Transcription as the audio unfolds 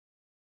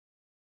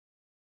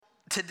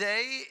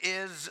Today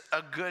is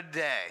a good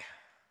day.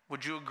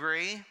 Would you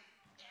agree?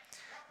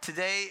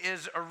 Today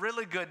is a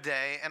really good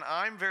day, and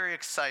I'm very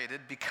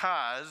excited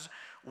because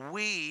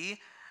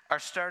we are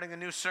starting a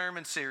new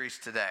sermon series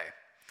today.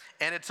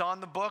 And it's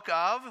on the book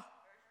of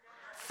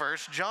 1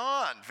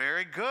 John.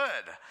 Very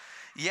good.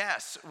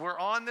 Yes, we're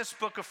on this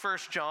book of 1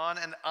 John,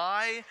 and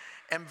I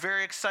am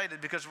very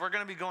excited because we're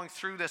going to be going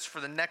through this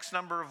for the next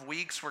number of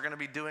weeks. We're going to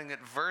be doing it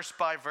verse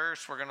by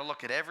verse. We're going to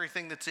look at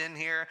everything that's in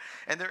here,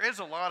 and there is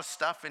a lot of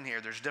stuff in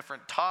here. There's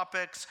different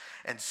topics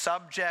and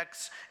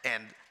subjects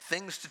and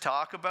things to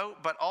talk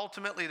about, but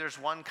ultimately there's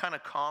one kind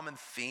of common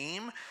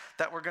theme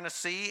that we're going to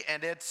see,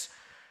 and it's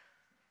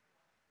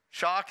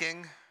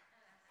shocking.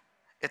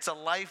 It's a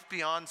life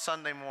beyond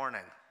Sunday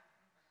morning.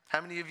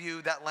 How many of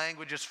you, that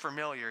language is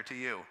familiar to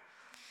you?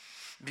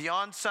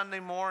 Beyond Sunday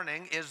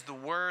morning is the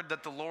word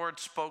that the Lord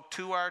spoke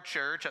to our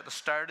church at the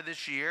start of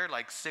this year,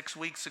 like 6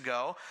 weeks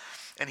ago.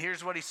 And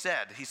here's what he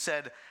said. He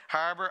said,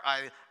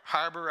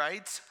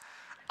 Harborites,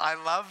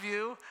 I love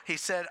you. He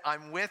said,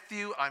 I'm with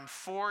you. I'm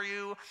for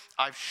you.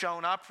 I've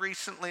shown up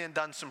recently and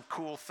done some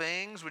cool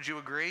things. Would you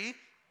agree? Yes.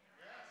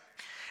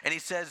 And he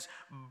says,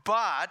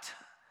 but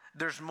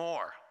there's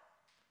more.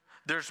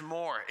 There's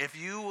more. If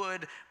you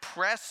would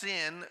press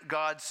in,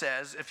 God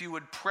says, if you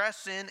would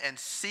press in and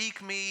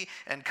seek me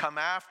and come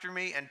after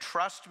me and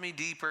trust me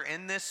deeper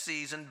in this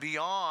season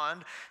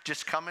beyond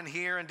just coming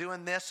here and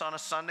doing this on a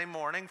Sunday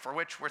morning, for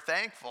which we're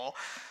thankful,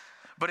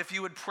 but if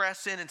you would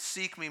press in and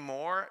seek me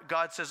more,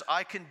 God says,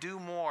 I can do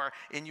more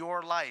in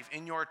your life,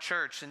 in your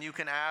church, than you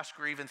can ask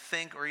or even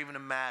think or even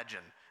imagine.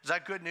 Is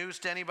that good news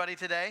to anybody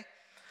today?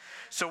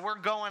 So we're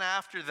going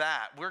after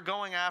that. We're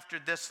going after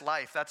this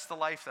life. That's the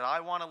life that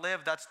I want to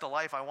live. That's the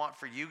life I want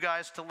for you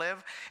guys to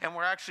live. And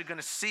we're actually going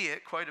to see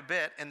it quite a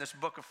bit in this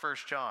book of 1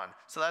 John.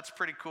 So that's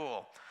pretty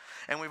cool.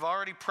 And we've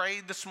already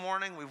prayed this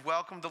morning. We've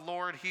welcomed the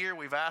Lord here.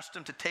 We've asked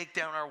him to take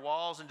down our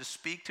walls and to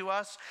speak to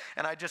us.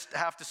 And I just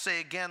have to say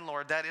again,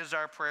 Lord, that is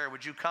our prayer.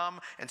 Would you come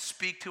and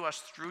speak to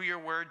us through your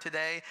word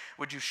today?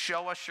 Would you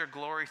show us your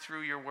glory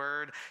through your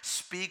word?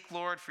 Speak,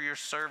 Lord, for your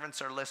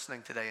servants are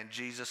listening today in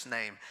Jesus'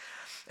 name.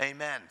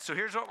 Amen. So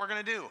here's what we're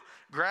going to do.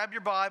 Grab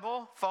your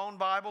Bible, phone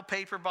Bible,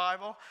 paper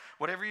Bible,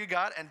 whatever you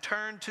got, and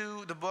turn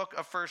to the book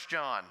of 1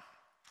 John.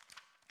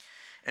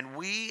 And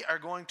we are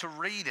going to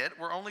read it.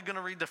 We're only going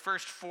to read the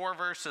first 4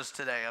 verses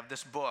today of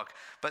this book,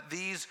 but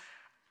these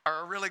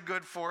are really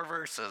good 4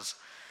 verses.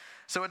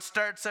 So it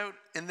starts out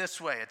in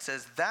this way. It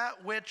says,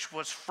 that which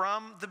was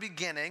from the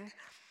beginning,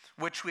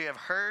 which we have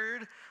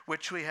heard,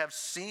 which we have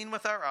seen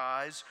with our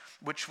eyes,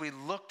 which we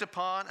looked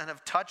upon and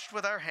have touched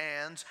with our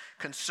hands,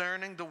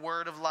 concerning the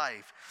word of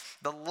life.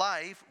 The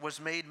life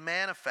was made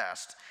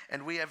manifest,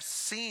 and we have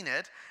seen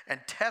it and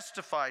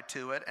testified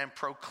to it and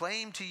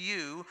proclaimed to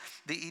you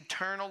the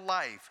eternal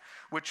life,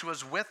 which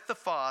was with the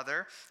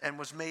Father and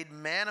was made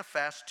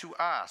manifest to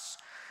us.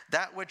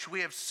 That which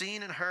we have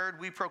seen and heard,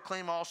 we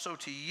proclaim also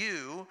to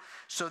you,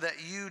 so that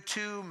you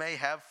too may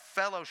have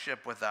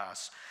fellowship with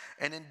us.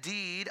 And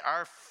indeed,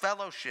 our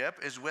fellowship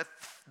is with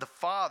the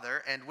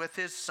Father and with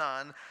his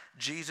Son,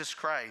 Jesus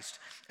Christ.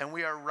 And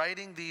we are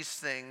writing these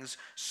things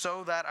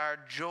so that our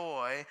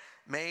joy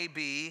may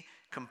be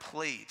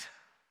complete.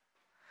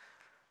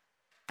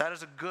 That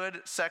is a good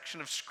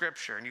section of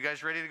Scripture. And you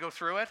guys ready to go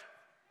through it?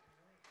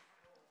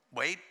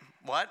 Wait,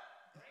 what?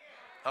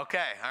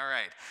 Okay, all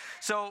right.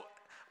 So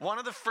one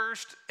of the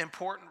first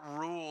important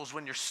rules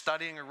when you're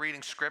studying or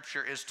reading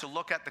Scripture is to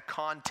look at the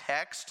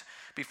context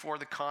before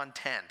the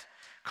content.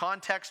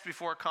 Context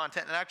before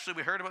content. And actually,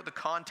 we heard about the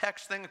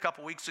context thing a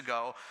couple weeks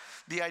ago.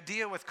 The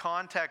idea with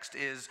context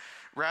is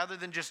rather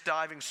than just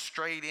diving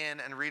straight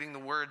in and reading the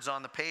words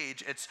on the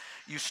page, it's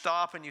you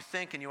stop and you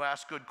think and you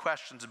ask good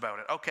questions about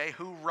it. Okay,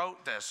 who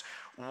wrote this?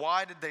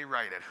 Why did they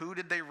write it? Who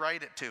did they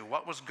write it to?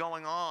 What was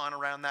going on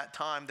around that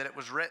time that it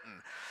was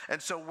written? And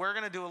so we're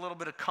going to do a little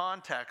bit of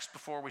context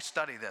before we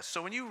study this.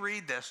 So when you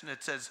read this and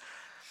it says,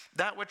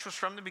 that which was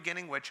from the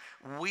beginning, which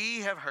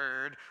we have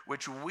heard,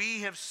 which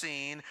we have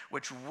seen,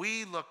 which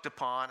we looked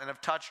upon and have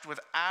touched with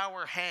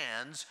our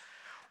hands.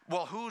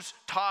 Well, who's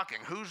talking?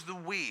 Who's the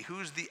we?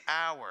 Who's the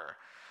our?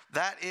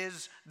 That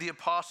is the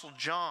Apostle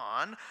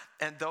John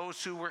and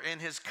those who were in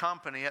his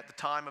company at the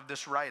time of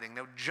this writing.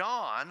 Now,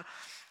 John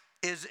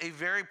is a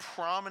very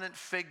prominent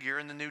figure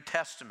in the New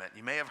Testament.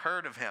 You may have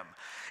heard of him.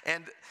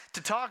 And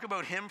to talk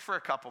about him for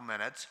a couple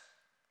minutes,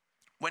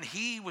 when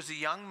he was a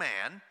young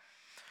man,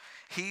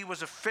 he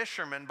was a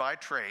fisherman by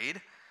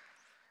trade,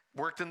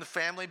 worked in the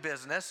family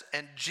business,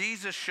 and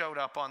Jesus showed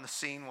up on the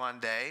scene one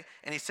day,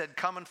 and he said,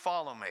 come and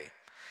follow me.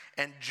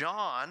 And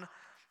John,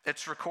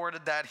 it's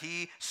recorded that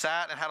he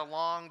sat and had a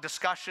long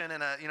discussion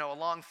and a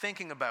long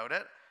thinking about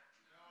it.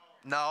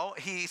 No,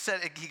 he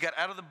said he got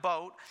out of the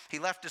boat, he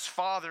left his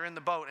father in the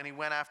boat, and he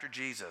went after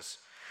Jesus.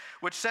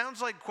 Which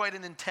sounds like quite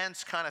an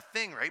intense kind of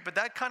thing, right? But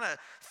that kind of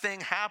thing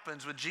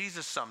happens with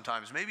Jesus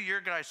sometimes. Maybe your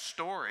guy's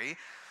story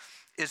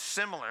is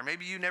similar.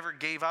 Maybe you never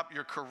gave up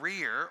your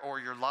career or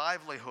your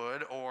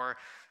livelihood or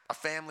a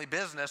family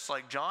business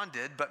like John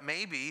did, but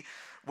maybe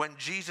when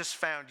Jesus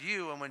found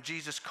you and when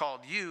Jesus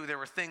called you, there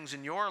were things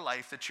in your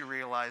life that you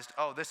realized,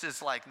 oh, this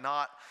is like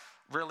not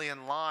really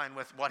in line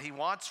with what he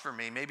wants for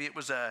me. Maybe it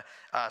was a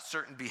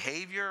certain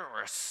behavior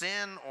or a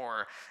sin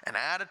or an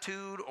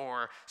attitude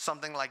or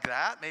something like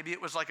that. Maybe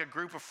it was like a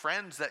group of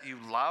friends that you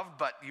loved,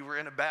 but you were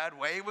in a bad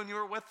way when you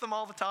were with them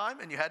all the time,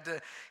 and you had to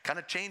kind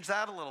of change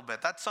that a little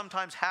bit. That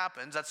sometimes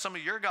happens. That's some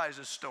of your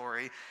guys'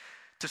 story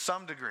to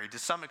some degree, to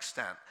some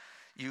extent.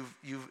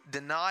 You've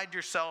denied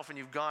yourself and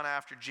you've gone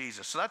after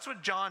Jesus. So that's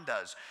what John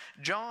does.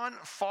 John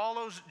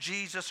follows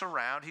Jesus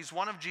around. He's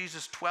one of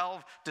Jesus'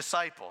 12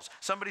 disciples.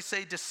 Somebody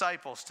say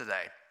disciples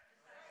today.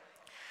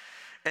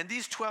 And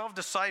these 12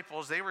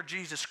 disciples, they were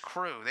Jesus'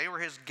 crew. They were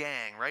his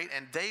gang, right?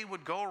 And they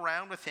would go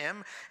around with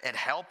him and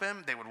help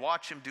him. They would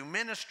watch him do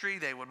ministry.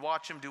 They would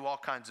watch him do all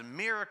kinds of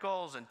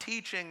miracles and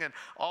teaching and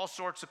all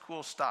sorts of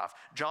cool stuff.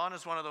 John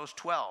is one of those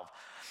 12.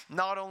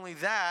 Not only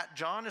that,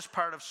 John is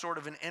part of sort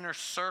of an inner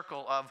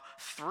circle of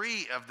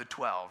 3 of the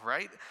 12,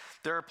 right?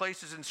 There are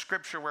places in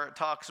Scripture where it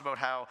talks about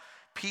how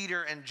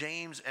Peter and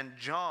James and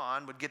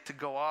John would get to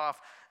go off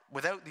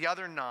without the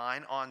other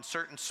 9 on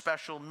certain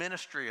special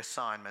ministry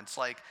assignments.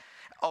 Like,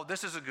 oh,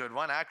 this is a good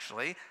one,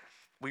 actually.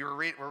 We're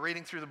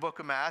reading through the book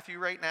of Matthew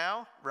right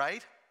now,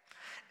 right?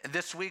 And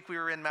this week we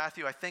were in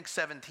Matthew, I think,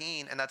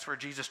 17, and that's where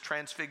Jesus'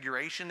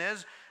 transfiguration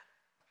is.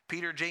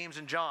 Peter, James,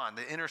 and John,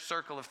 the inner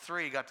circle of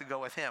 3, got to go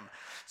with him.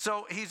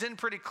 So he's in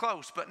pretty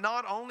close, but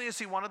not only is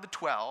he one of the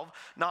 12,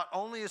 not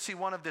only is he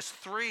one of this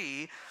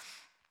 3,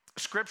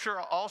 Scripture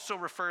also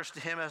refers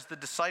to him as the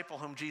disciple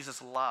whom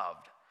Jesus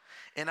loved.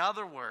 In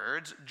other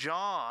words,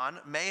 John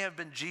may have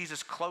been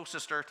Jesus'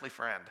 closest earthly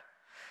friend.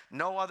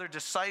 No other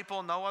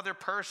disciple, no other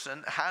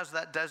person has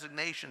that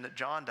designation that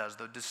John does,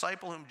 the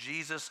disciple whom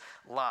Jesus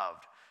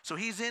loved. So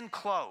he's in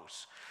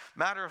close.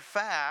 Matter of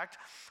fact,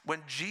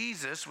 when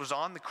Jesus was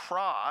on the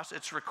cross,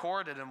 it's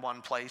recorded in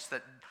one place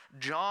that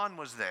John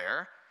was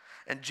there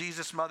and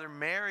Jesus' mother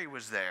Mary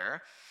was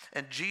there.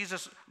 And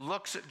Jesus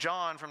looks at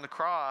John from the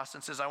cross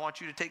and says, I want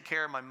you to take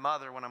care of my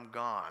mother when I'm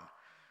gone.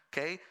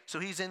 Okay? So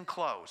he's in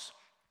close.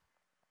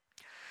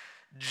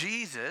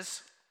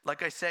 Jesus,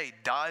 like I say,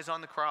 dies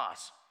on the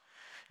cross.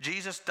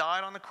 Jesus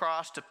died on the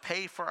cross to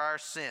pay for our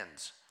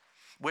sins,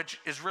 which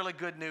is really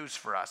good news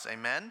for us.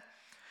 Amen?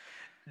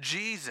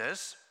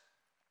 Jesus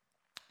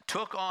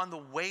took on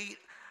the weight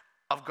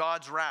of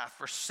God's wrath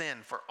for sin,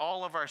 for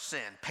all of our sin,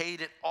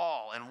 paid it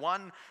all in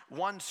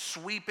one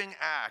sweeping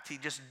act. He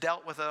just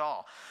dealt with it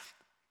all.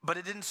 But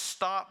it didn't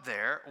stop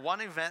there. One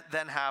event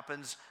then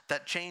happens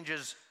that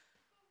changes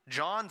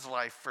John's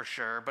life for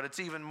sure, but it's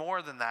even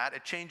more than that.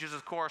 It changes the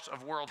course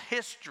of world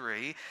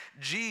history.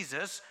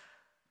 Jesus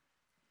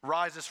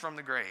rises from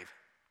the grave.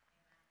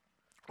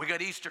 We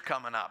got Easter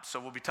coming up, so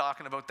we'll be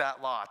talking about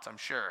that lots, I'm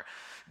sure.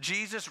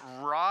 Jesus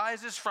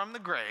rises from the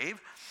grave.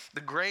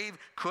 The grave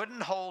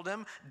couldn't hold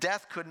him.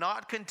 Death could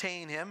not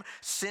contain him.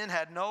 Sin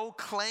had no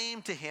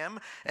claim to him.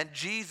 And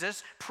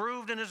Jesus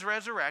proved in his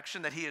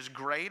resurrection that he is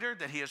greater,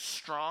 that he is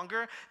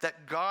stronger,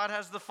 that God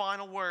has the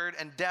final word,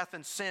 and death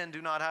and sin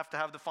do not have to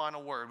have the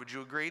final word. Would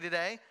you agree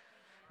today?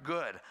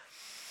 Good.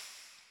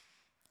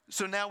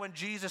 So now when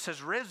Jesus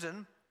has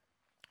risen,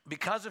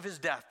 because of his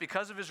death,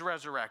 because of his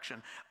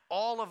resurrection,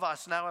 all of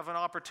us now have an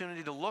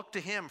opportunity to look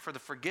to him for the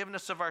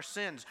forgiveness of our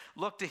sins,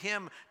 look to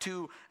him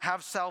to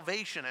have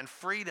salvation and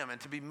freedom and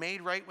to be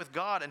made right with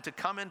God and to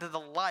come into the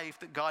life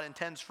that God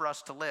intends for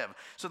us to live.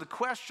 So the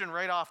question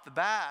right off the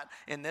bat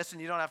in this,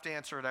 and you don't have to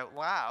answer it out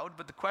loud,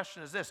 but the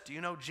question is this: do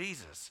you know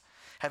Jesus?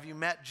 Have you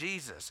met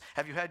Jesus?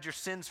 Have you had your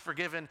sins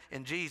forgiven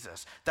in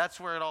Jesus? That's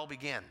where it all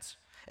begins,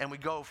 and we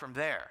go from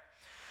there.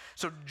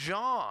 So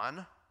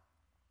John,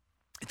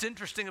 it's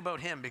interesting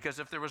about him because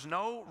if there was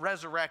no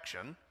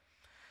resurrection,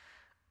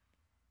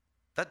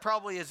 that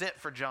probably is it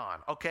for John.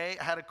 Okay,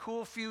 I had a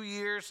cool few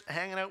years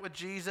hanging out with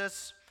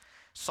Jesus,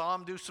 saw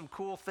him do some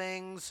cool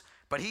things,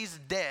 but he's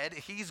dead,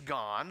 he's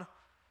gone,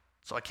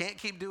 so I can't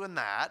keep doing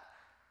that.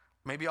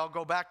 Maybe I'll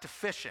go back to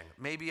fishing.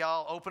 Maybe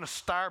I'll open a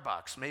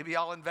Starbucks. Maybe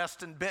I'll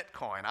invest in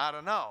Bitcoin. I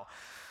don't know.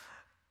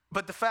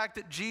 But the fact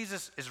that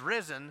Jesus is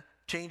risen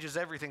changes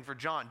everything for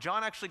John.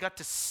 John actually got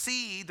to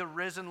see the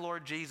risen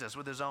Lord Jesus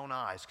with his own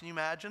eyes. Can you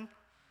imagine?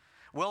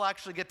 We'll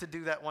actually get to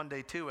do that one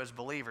day too as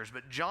believers.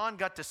 But John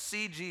got to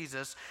see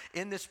Jesus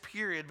in this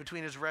period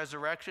between his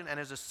resurrection and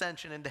his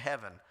ascension into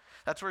heaven.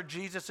 That's where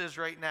Jesus is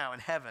right now, in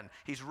heaven.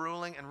 He's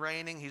ruling and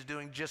reigning. He's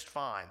doing just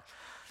fine.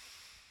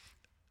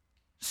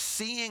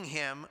 Seeing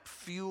him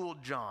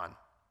fueled John.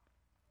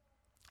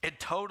 It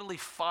totally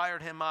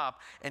fired him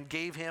up and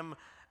gave him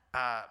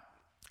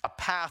a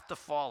path to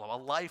follow,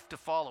 a life to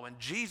follow. And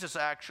Jesus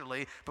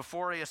actually,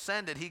 before he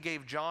ascended, he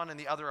gave John and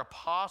the other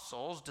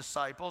apostles,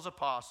 disciples,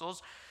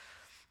 apostles,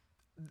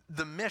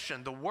 the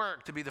mission, the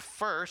work to be the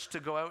first to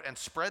go out and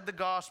spread the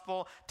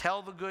gospel,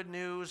 tell the good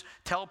news,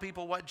 tell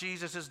people what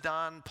Jesus has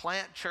done,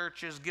 plant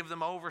churches, give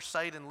them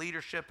oversight and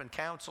leadership and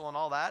counsel and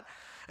all that.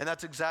 And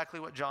that's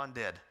exactly what John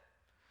did.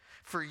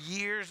 For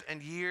years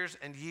and years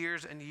and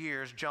years and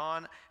years,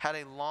 John had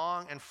a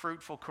long and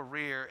fruitful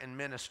career in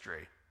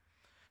ministry.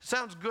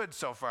 Sounds good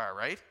so far,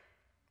 right?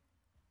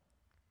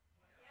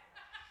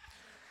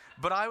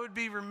 But I would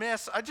be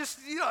remiss. I just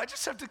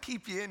have to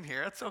keep you in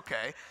here. It's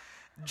okay.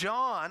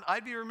 John,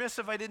 I'd be remiss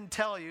if I didn't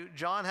tell you,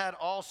 John had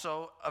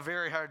also a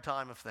very hard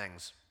time of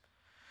things.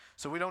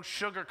 So we don't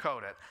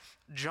sugarcoat it.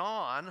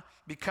 John,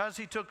 because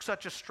he took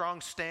such a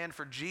strong stand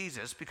for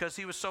Jesus, because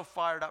he was so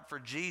fired up for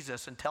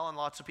Jesus and telling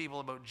lots of people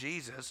about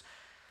Jesus,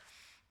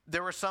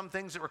 there were some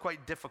things that were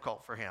quite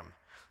difficult for him.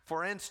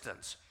 For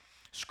instance,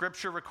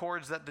 Scripture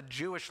records that the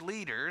Jewish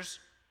leaders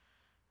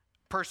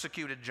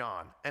persecuted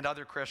John and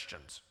other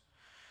Christians.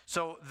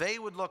 So they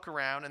would look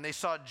around and they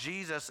saw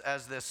Jesus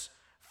as this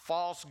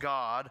false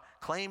God,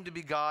 claimed to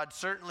be God.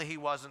 Certainly he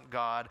wasn't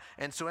God.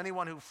 And so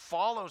anyone who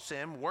follows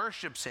him,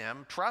 worships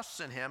him,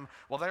 trusts in him,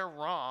 well, they're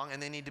wrong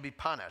and they need to be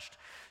punished.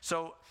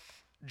 So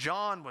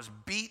John was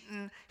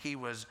beaten, he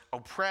was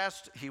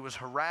oppressed, he was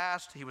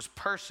harassed, he was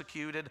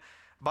persecuted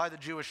by the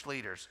Jewish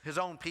leaders, his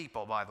own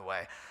people, by the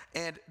way.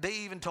 And they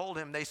even told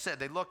him, they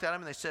looked at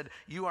him and they said,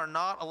 "You are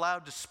not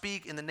allowed to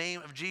speak in the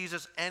name of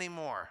Jesus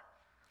anymore."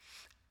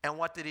 And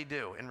what did he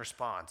do in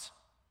response?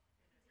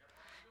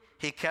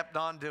 He kept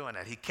on doing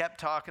it. He kept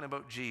talking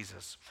about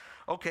Jesus.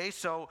 Okay,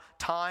 so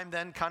time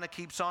then kind of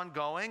keeps on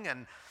going,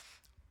 and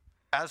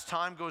as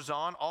time goes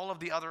on, all of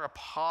the other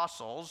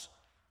apostles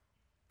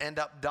end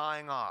up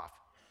dying off.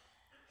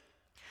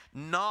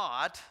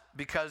 Not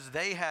because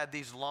they had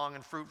these long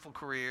and fruitful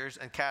careers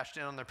and cashed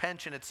in on their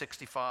pension at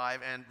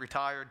 65 and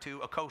retired to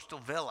a coastal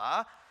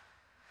villa.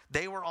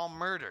 They were all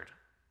murdered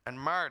and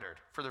martyred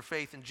for their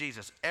faith in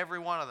Jesus. Every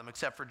one of them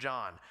except for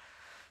John.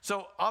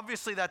 So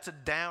obviously that's a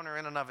downer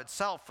in and of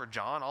itself for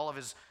John.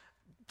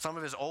 Some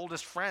of his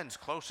oldest friends,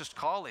 closest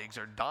colleagues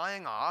are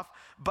dying off.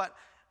 But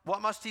what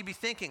must he be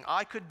thinking?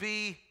 I could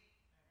be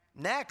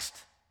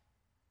next.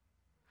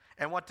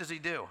 And what does he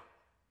do?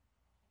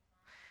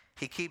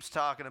 He keeps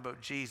talking about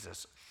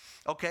Jesus.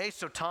 Okay,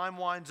 so time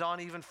winds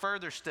on even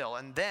further still.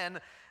 And then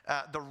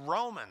the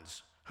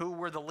Romans, who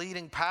were the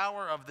leading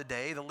power of the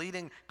day, the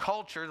leading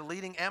culture, the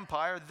leading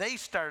empire, they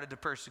started to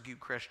persecute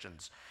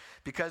Christians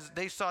because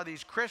they saw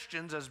these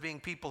Christians as being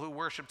people who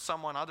worshiped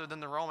someone other than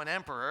the Roman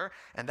emperor,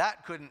 and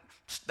that couldn't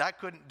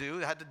do.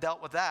 They had to deal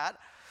with that.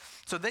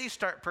 So they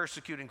start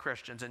persecuting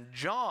Christians. And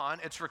John,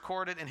 it's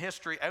recorded in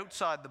history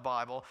outside the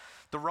Bible,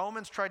 the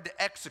Romans tried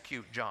to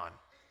execute John,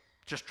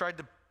 just tried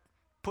to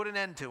put an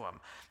end to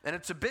him. And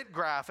it's a bit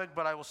graphic,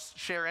 but I will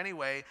share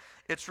anyway.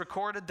 It's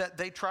recorded that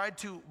they tried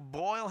to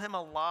boil him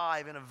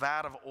alive in a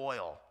vat of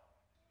oil.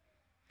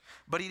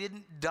 But he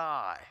didn't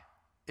die,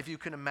 if you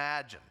can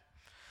imagine.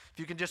 If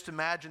you can just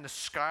imagine the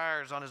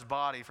scars on his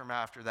body from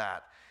after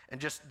that,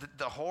 and just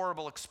the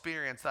horrible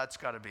experience that's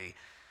got to be.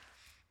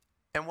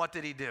 And what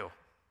did he do?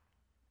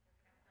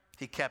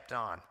 He kept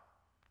on.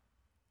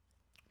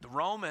 The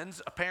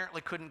Romans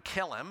apparently couldn't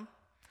kill him,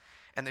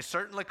 and they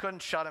certainly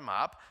couldn't shut him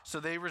up, so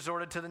they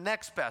resorted to the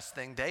next best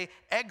thing. They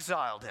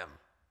exiled him.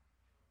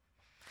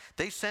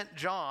 They sent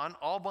John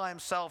all by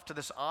himself to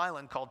this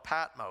island called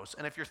Patmos.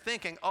 And if you're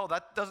thinking, oh,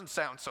 that doesn't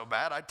sound so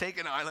bad, I'd take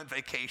an island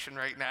vacation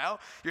right now.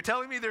 You're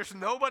telling me there's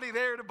nobody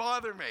there to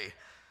bother me.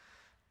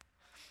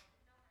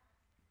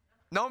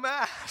 No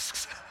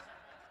masks.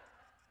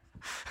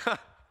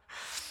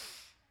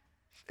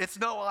 It's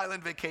no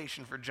island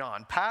vacation for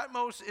John.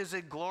 Patmos is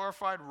a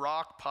glorified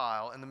rock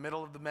pile in the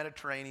middle of the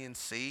Mediterranean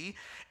Sea,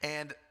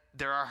 and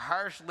there are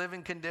harsh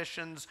living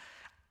conditions.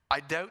 I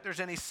doubt there's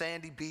any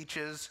sandy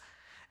beaches.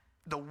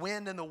 The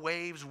wind and the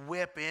waves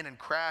whip in and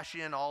crash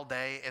in all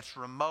day. It's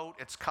remote.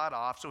 It's cut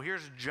off. So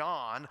here's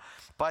John.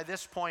 By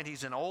this point,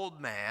 he's an old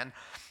man.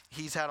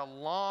 He's had a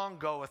long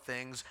go of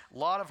things, a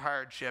lot of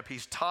hardship.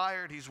 He's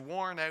tired. He's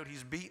worn out.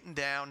 He's beaten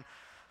down,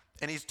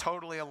 and he's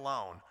totally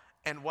alone.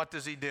 And what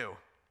does he do?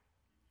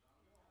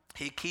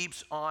 He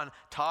keeps on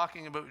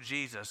talking about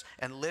Jesus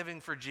and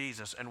living for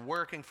Jesus and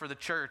working for the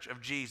church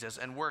of Jesus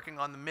and working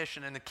on the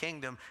mission and the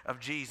kingdom of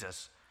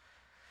Jesus.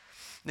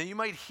 Now, you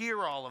might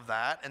hear all of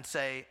that and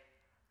say,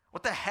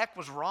 what the heck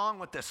was wrong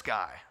with this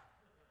guy?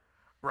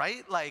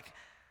 Right? Like,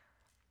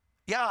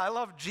 yeah, I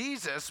love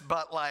Jesus,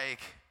 but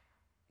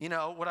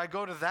would I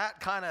go to that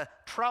kind of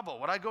trouble?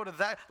 Would I go to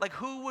that? Like,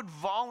 who would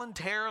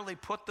voluntarily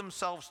put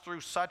themselves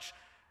through such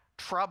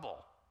trouble?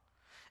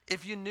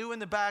 If you knew in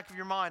the back of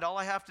your mind, all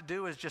I have to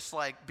do is just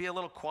be a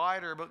little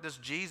quieter about this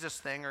Jesus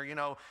thing or,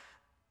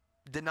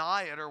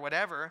 deny it or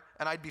whatever,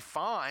 and I'd be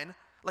fine.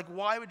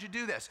 Why would you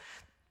do this?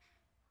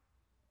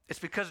 It's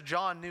because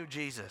John knew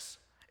Jesus.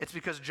 It's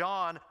because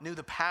John knew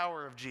the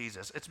power of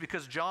Jesus. It's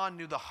because John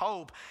knew the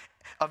hope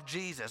of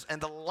Jesus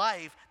and the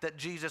life that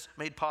Jesus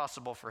made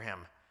possible for him.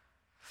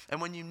 And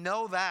when you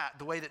know that,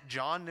 the way that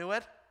John knew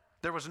it,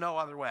 there was no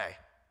other way.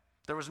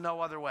 There was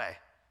no other way.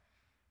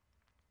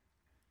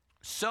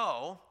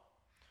 So,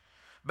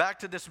 back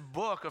to this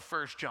book of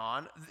 1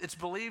 John, it's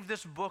believed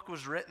this book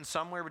was written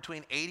somewhere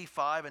between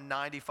 85 and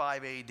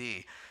 95 AD.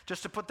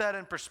 Just to put that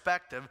in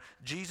perspective,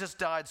 Jesus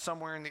died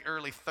somewhere in the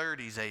early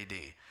 30s AD.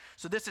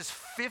 So this is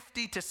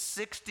 50 to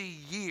 60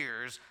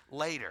 years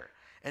later,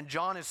 and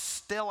John is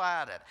still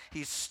at it.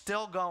 He's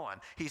still going.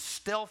 He's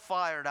still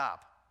fired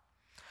up.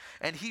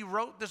 And he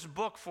wrote this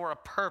book for a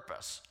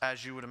purpose,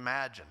 as you would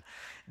imagine.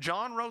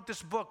 John wrote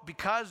this book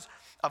because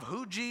of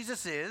who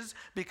Jesus is,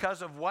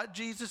 because of what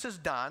Jesus has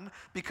done,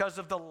 because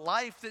of the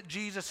life that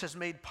Jesus has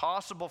made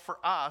possible for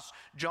us.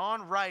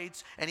 John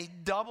writes and he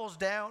doubles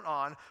down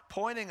on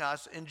pointing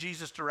us in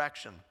Jesus'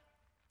 direction.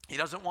 He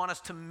doesn't want us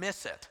to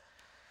miss it.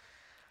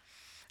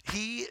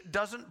 He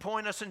doesn't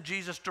point us in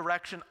Jesus'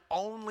 direction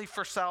only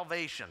for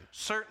salvation.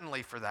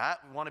 Certainly for that.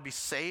 We want to be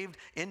saved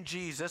in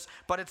Jesus,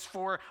 but it's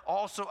for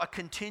also a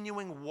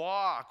continuing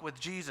walk with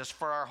Jesus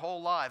for our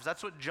whole lives.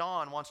 That's what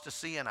John wants to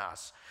see in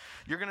us.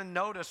 You're going to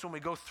notice when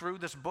we go through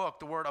this book,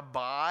 the word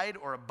abide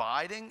or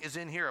abiding is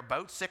in here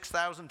about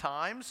 6,000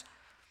 times.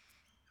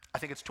 I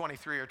think it's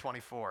 23 or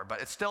 24,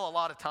 but it's still a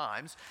lot of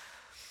times.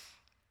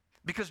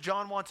 Because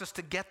John wants us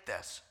to get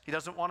this. He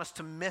doesn't want us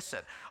to miss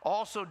it.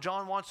 Also,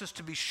 John wants us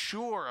to be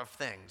sure of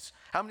things.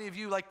 How many of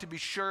you like to be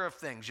sure of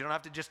things? You don't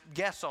have to just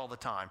guess all the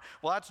time.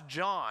 Well, that's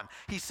John.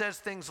 He says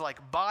things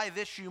like, by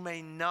this you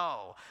may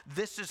know.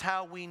 This is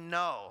how we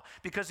know.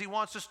 Because he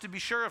wants us to be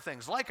sure of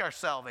things, like our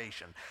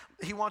salvation.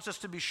 He wants us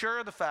to be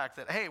sure of the fact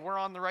that, hey, we're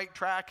on the right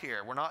track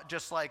here. We're not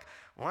just like,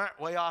 we're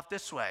way off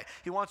this way.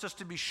 He wants us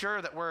to be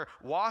sure that we're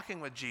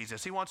walking with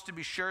Jesus. He wants to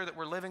be sure that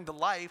we're living the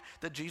life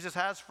that Jesus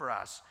has for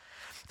us.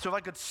 So if I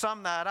could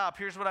sum that up,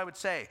 here's what I would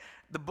say.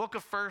 The book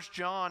of 1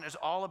 John is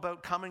all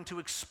about coming to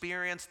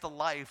experience the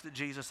life that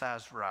Jesus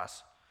has for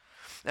us.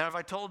 Now, if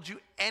I told you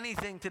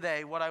anything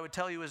today, what I would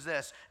tell you is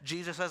this: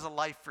 Jesus has a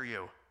life for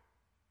you.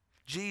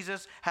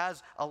 Jesus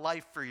has a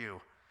life for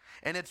you.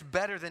 And it's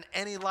better than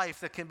any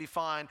life that can be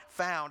found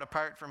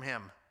apart from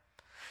him.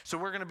 So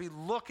we're going to be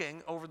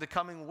looking over the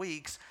coming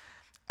weeks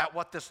at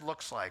what this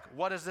looks like.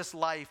 What is this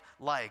life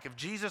like? If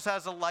Jesus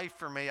has a life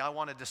for me, I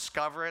want to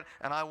discover it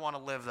and I want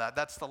to live that.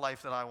 That's the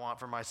life that I want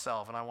for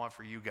myself and I want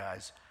for you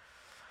guys.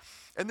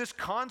 And this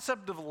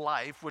concept of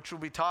life, which we'll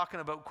be talking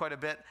about quite a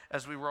bit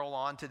as we roll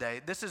on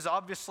today, this is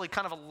obviously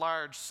kind of a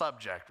large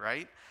subject,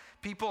 right?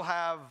 People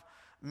have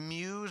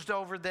mused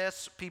over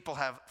this. People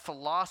have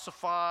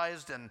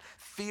philosophized and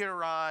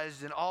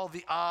theorized in all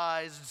the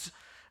I's.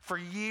 For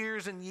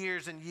years and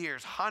years and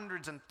years,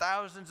 hundreds and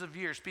thousands of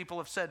years, people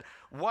have said,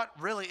 what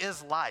really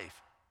is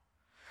life?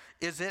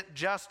 Is it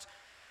just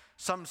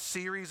some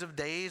series of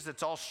days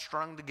that's all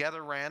strung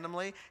together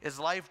randomly? Is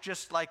life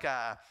just like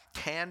a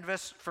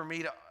canvas for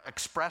me to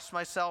express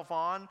myself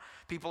on?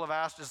 People have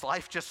asked, is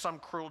life just some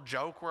cruel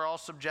joke we're all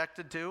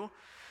subjected to?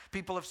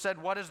 People have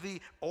said, what is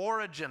the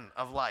origin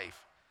of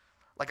life?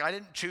 Like, I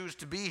didn't choose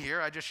to be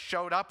here. I just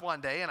showed up one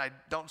day and I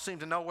don't seem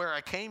to know where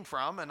I came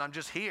from and I'm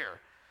just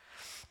here.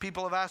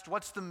 People have asked,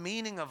 what's the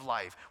meaning of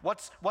life?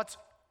 What's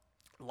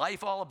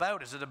life all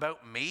about? Is it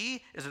about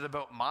me? Is it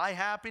about my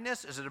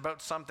happiness? Is it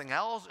about something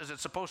else? Is it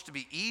supposed to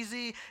be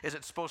easy? Is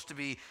it supposed to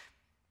be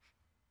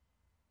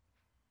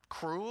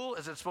cruel?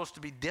 Is it supposed to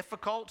be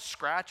difficult,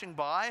 scratching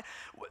by?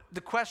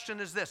 The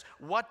question is this: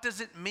 what does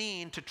it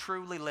mean to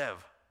truly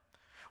live?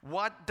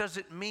 What does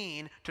it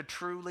mean to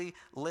truly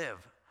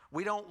live?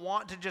 We don't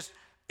want to just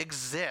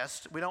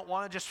exist. We don't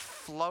want to just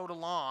float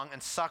along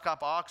and suck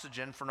up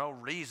oxygen for no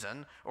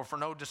reason or for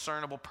no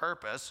discernible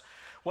purpose.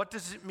 What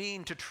does it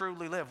mean to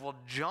truly live? Well,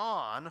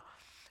 John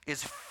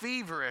is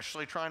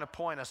feverishly trying to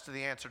point us to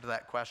the answer to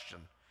that question.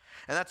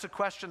 And that's a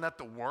question that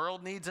the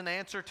world needs an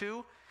answer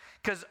to.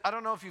 Because I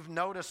don't know if you've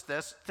noticed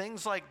this,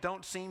 things like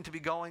don't seem to be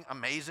going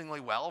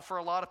amazingly well for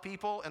a lot of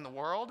people in the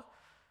world,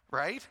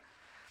 right?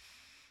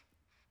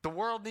 The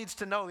world needs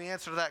to know the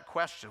answer to that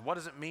question. What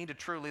does it mean to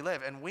truly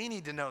live? And we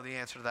need to know the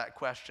answer to that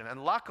question.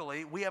 And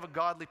luckily, we have a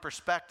godly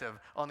perspective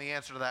on the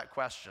answer to that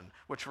question,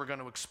 which we're going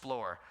to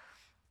explore.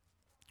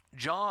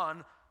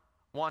 John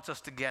wants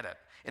us to get it.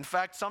 In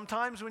fact,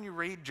 sometimes when you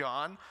read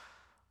John,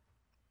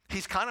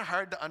 he's kind of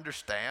hard to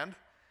understand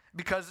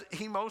because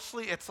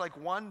it's like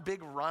one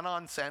big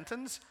run-on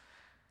sentence.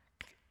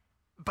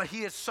 But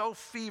he is so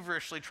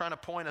feverishly trying to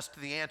point us to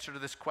the answer to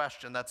this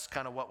question. That's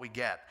kind of what we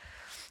get.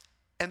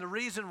 And the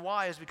reason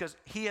why is because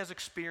he has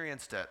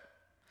experienced it.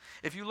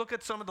 If you look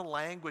at some of the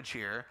language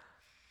here,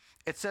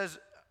 it says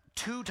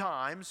 2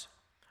 times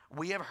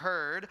we have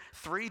heard,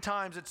 3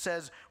 times it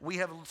says we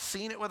have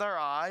seen it with our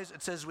eyes,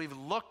 it says we've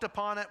looked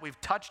upon it, we've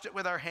touched it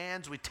with our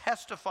hands, we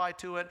testify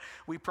to it,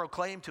 we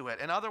proclaim to it.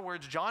 In other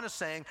words, John is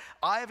saying,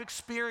 I have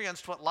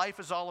experienced what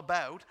life is all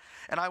about,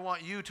 and I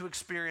want you to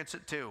experience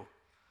it too.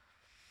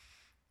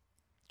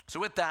 So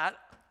with that,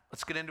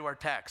 let's get into our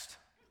text.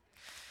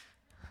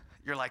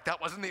 You're like, that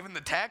wasn't even the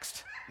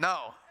text?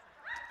 No.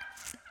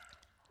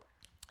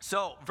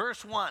 So,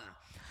 verse 1,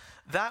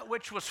 that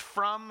which was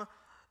from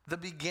the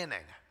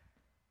beginning.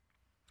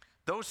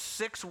 Those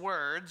 6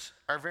 words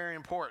are very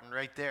important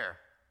right there.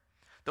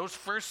 Those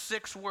first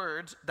 6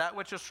 words, that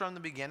which was from the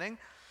beginning,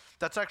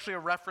 that's actually a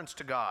reference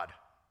to God.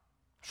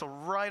 So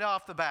right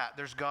off the bat,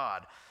 there's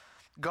God.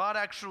 God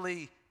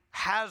actually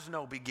has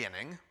no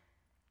beginning.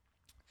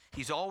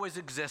 He's always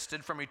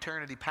existed from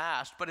eternity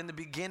past, but in the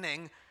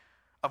beginning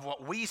of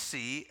what we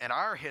see in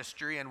our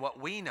history and what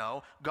we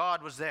know,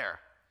 God was there.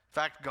 In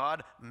fact,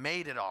 God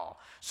made it all.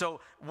 So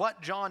what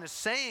John is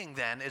saying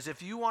then is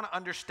if you want to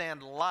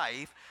understand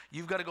life,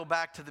 you've got to go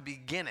back to the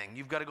beginning.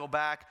 You've got to go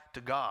back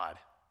to God,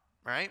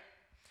 right?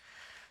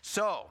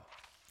 So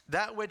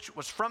that which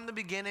was from the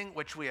beginning,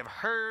 which we have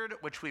heard,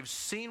 which we've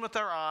seen with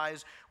our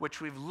eyes,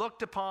 which we've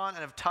looked upon and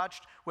have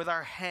touched with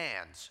our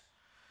hands.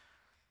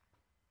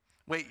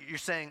 Wait,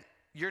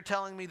 you're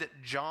telling me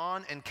that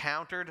John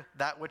encountered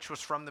that which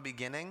was from the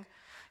beginning?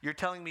 You're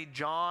telling me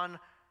John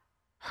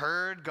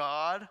heard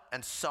God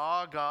and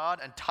saw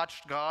God and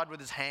touched God with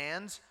his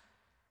hands?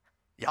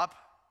 Yup.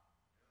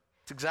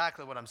 That's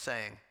exactly what I'm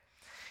saying.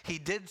 He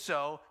did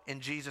so in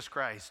Jesus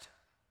Christ.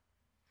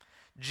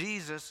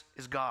 Jesus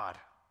is God.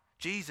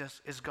 Jesus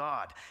is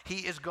God. He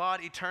is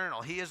God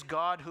eternal. He is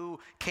God who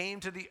came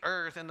to the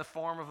earth in the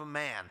form of a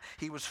man.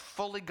 He was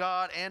fully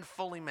God and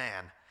fully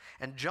man.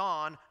 And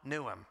John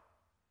knew him.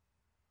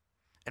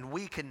 And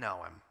we can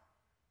know him.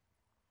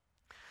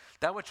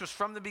 That which was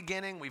from the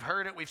beginning, we've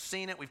heard it, we've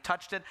seen it, we've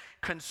touched it.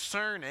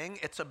 Concerning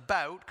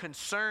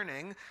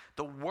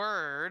the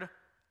word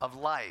of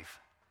life.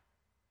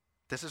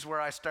 This is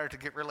where I start to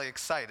get really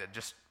excited.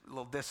 Just a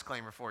little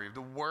disclaimer for you. The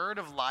word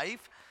of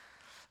life,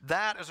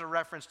 that is a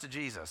reference to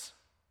Jesus.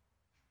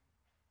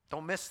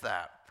 Don't miss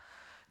that.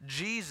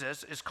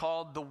 Jesus is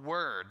called the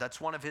Word. That's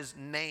one of his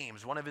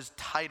names, one of his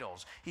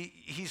titles.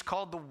 He's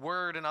called the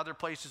Word in other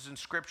places in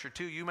Scripture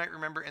too. You might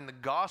remember in the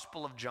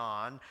Gospel of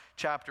John,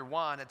 chapter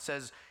 1, it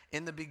says,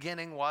 in the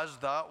beginning was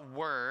the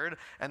Word,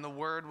 and the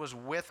Word was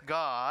with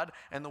God,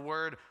 and the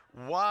Word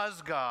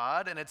was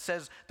God. And it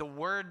says the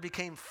Word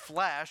became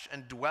flesh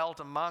and dwelt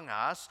among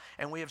us,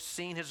 and we have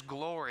seen his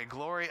glory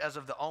as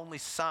of the only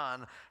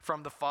Son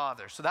from the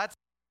Father. So that's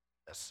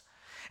this.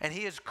 And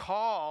he is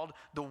called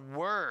the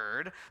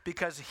Word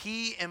because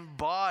he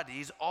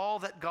embodies all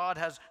that God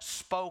has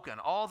spoken,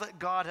 all that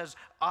God has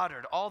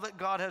uttered, all that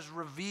God has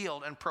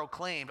revealed and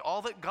proclaimed,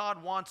 all that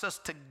God wants us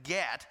to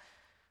get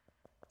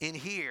in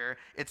here.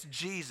 It's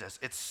Jesus.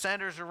 It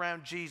centers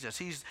around Jesus.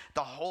 He's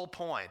the whole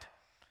point.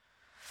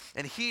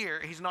 And here,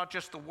 he's not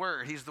just the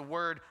Word. He's the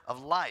Word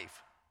of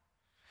life.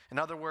 In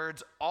other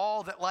words,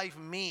 all that life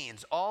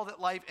means, all that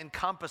life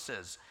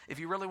encompasses. If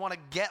you really want to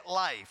get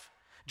life,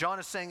 John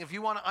is saying if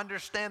you want to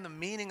understand the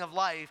meaning of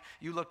life,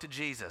 you look to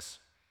Jesus.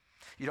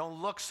 You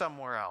don't look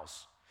somewhere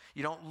else.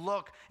 You don't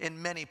look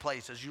in many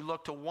places. You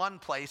look to one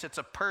place. It's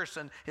a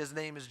person. His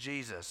name is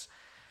Jesus.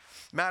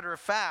 Matter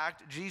of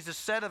fact, Jesus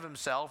said of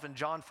himself in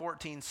John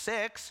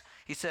 14:6,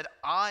 he said,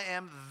 I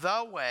am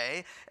the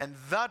way and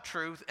the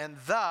truth and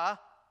the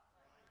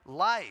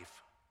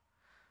life.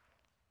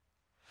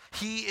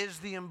 He is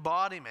the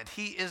embodiment.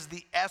 He is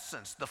the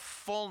essence, the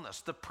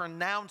fullness, the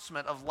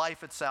pronouncement of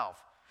life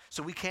itself.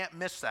 So we can't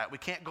miss that. We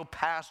can't go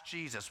past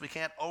Jesus. We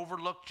can't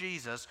overlook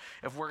Jesus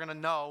if we're going to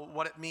know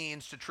what it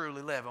means to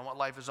truly live and what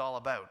life is all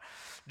about.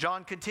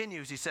 John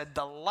continues. He said,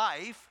 the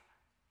life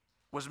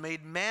was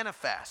made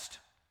manifest.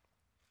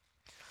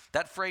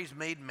 That phrase,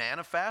 made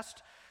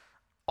manifest,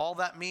 all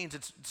that means,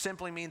 it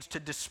simply means to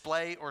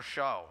display or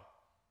show.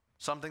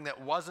 Something that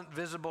wasn't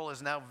visible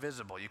is now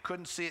visible. You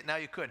couldn't see it, now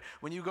you could.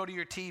 When you go to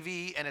your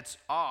TV and it's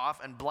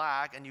off and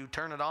black and you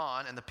turn it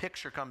on and the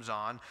picture comes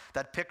on,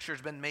 that picture's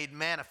been made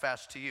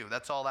manifest to you.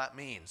 That's all that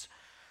means.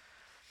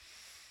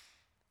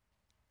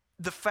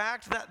 The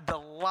fact that the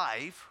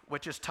life,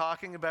 which is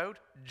talking about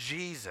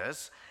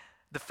Jesus,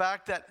 the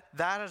fact that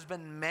that has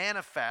been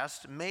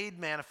manifest, made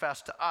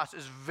manifest to us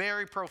is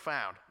very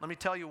profound. Let me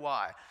tell you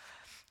why.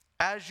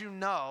 As you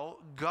know,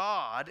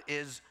 God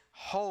is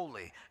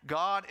holy.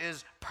 God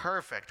is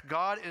perfect.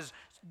 God is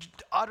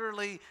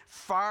utterly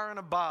far and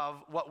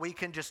above what we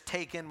can just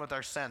take in with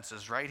our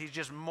senses, right? He's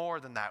just more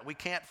than that. We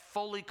can't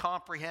fully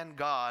comprehend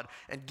God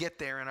and get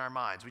there in our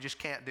minds. We just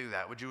can't do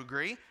that. Would you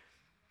agree?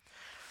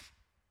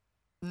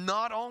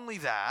 Not only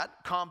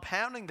that,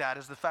 compounding that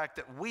is the fact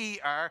that we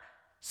are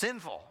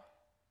sinful.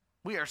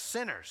 We are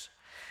sinners.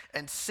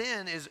 And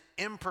sin is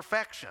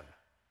imperfection.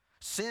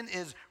 Sin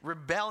is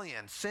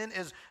rebellion. Sin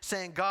is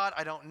saying, God,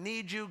 I don't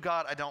need you.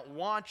 God, I don't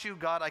want you.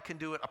 God, I can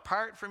do it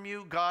apart from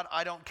you. God,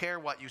 I don't care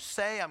what you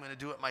say. I'm going to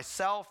do it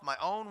myself, my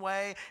own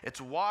way. It's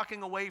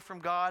walking away from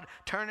God,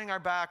 turning our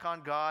back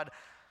on God.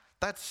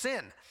 That's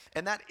sin.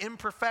 And that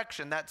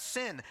imperfection, that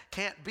sin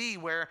can't be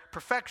where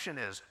perfection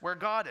is, where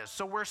God is.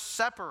 So we're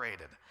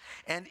separated.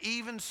 And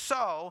even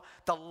so,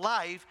 the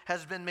life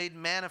has been made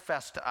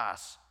manifest to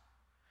us.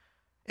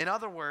 In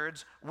other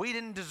words, we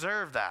didn't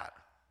deserve that.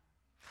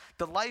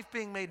 The life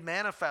being made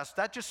manifest,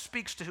 that just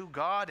speaks to who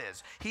God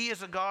is. He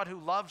is a God who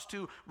loves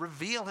to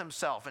reveal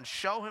himself and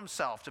show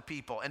himself to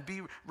people and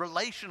be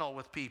relational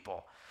with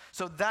people.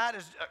 So that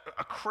is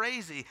a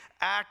crazy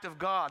act of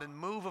God and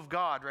move of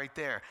God right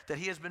there, that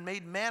he has been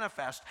made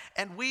manifest,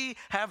 and we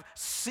have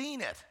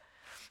seen it.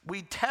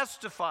 We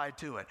testify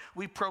to it.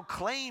 We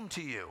proclaim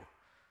to you.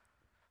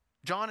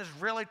 John is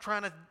really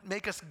trying to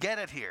make us get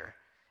it here.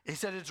 He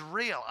said, it's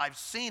real. I've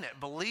seen it.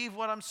 Believe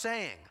what I'm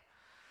saying.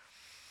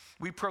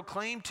 We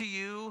proclaim to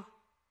you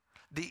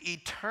the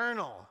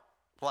eternal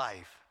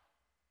life.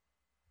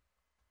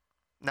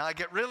 Now I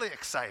get really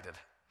excited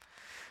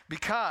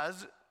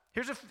because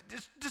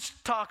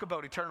Just talk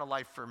about eternal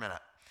life for a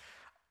minute.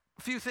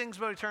 A few things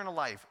about eternal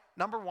life.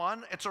 Number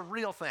one, it's a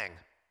real thing.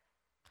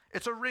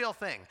 It's a real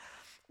thing.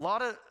 A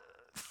lot of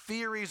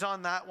theories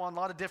on that one, a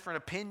lot of different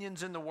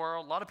opinions in the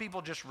world. A lot of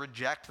people just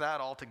reject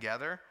that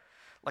altogether.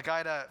 Like I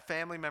had a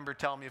family member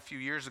tell me a few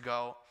years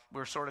ago, we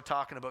were sort of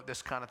talking about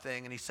this kind of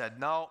thing, and he said,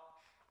 no.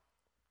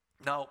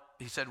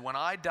 He said, when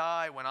I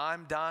die, when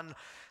I'm done,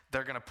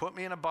 they're going to put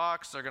me in a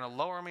box, they're going to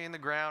lower me in the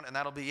ground, and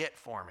that'll be it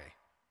for me.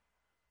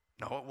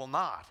 No, it will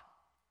not.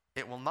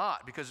 It will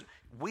not, because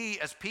we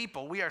as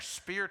people, we are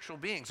spiritual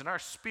beings, and our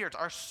spirits,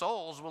 our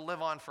souls will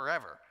live on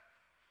forever.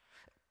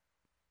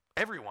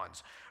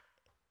 Everyone's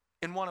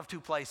in one of two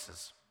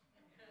places,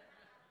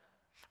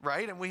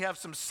 right? And we have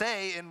some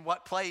say in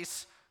what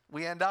place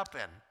we end up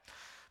in.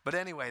 But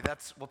anyway,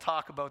 we'll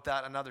talk about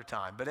that another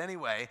time. But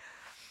anyway,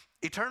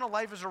 eternal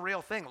life is a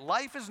real thing.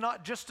 Life is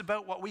not just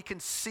about what we can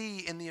see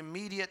in the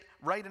immediate,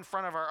 right in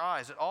front of our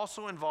eyes. It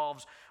also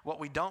involves what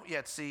we don't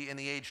yet see in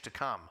the age to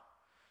come.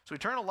 So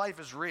eternal life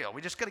is real.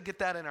 We just got to get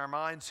that in our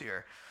minds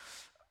here.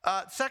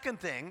 Second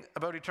thing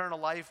about eternal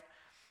life,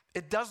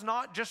 it does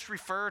not just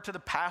refer to the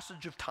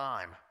passage of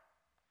time.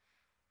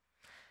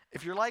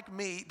 If you're like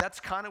me, that's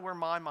kind of where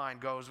my mind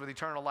goes with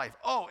eternal life.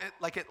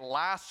 It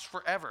lasts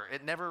forever.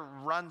 It never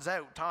runs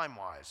out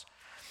time-wise.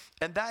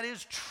 And that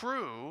is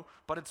true,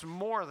 but it's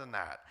more than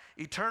that.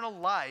 Eternal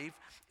life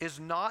is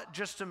not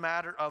just a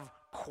matter of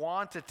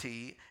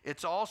quantity.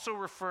 It's also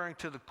referring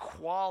to the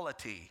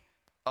quality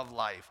of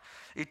life.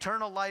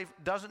 Eternal life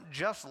doesn't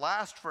just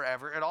last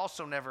forever. It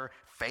also never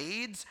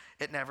fades.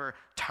 It never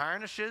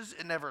tarnishes.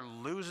 It never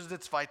loses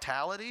its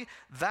vitality.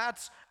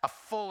 That's a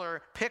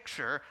fuller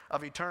picture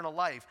of eternal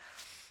life.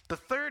 The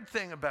third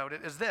thing about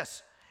it is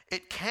this: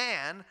 it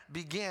can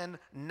begin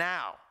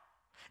now.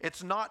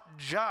 It's not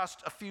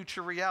just a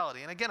future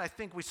reality. And again, I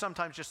think we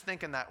sometimes just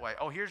think in that way.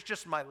 Oh, here's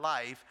just my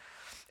life,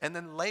 and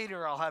then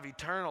later I'll have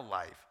eternal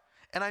life.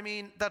 And I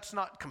mean, that's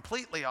not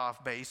completely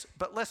off base,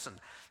 but listen,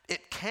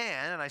 it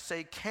can, and I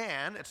say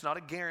can, it's not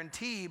a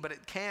guarantee, but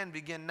it can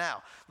begin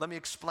now. Let me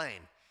explain.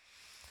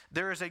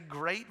 There is a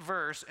great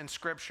verse in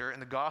Scripture in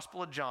the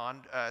Gospel of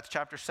John, it's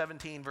chapter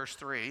 17, verse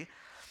 3.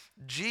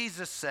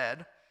 Jesus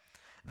said,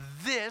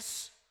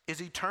 "This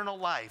is eternal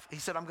life." He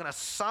said, I'm going to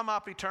sum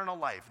up eternal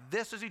life.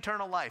 This is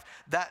eternal life,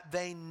 that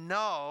they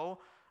know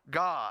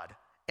God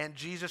and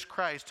Jesus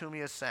Christ whom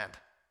he has sent.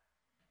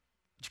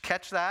 Did you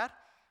catch that?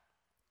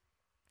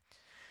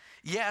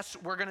 Yes,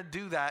 we're going to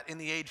do that in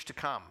the age to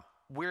come.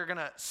 We're going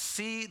to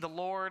see the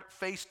Lord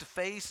face to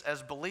face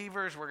as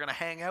believers. We're going to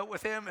hang out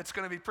with him. It's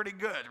going to be pretty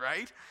good,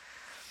 right?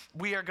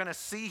 We are going to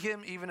see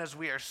him even as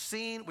we are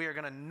seen. We are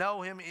going to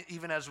know him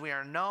even as we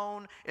are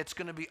known. It's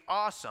going to be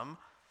awesome.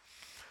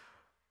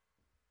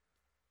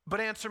 But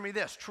answer me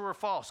this, true or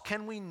false?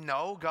 Can we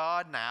know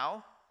God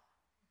now?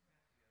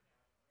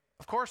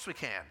 Of course we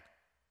can.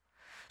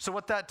 So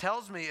what that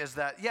tells me is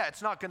that,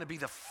 it's not going to be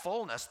the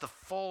fullness, the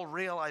full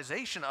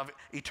realization of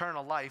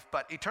eternal life,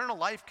 but eternal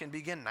life can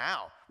begin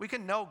now. We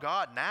can know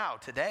God now,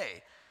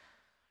 today.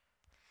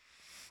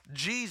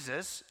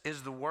 Jesus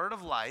is the word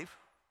of life,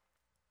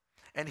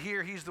 and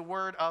here he's the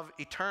word of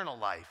eternal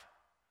life.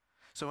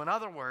 So in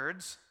other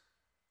words,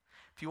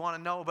 if you want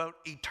to know about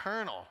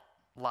eternal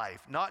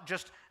life, not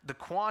just the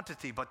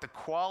quantity, but the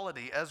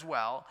quality as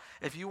well,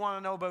 if you want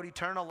to know about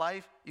eternal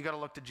life, you got to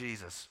look to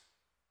Jesus.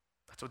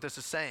 That's what this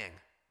is saying.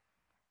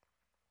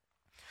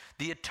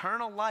 The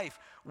eternal life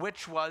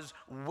which was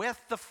with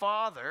the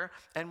Father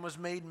and was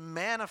made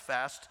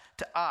manifest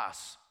to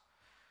us.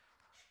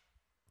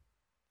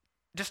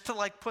 Just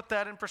to put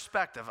that in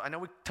perspective, I know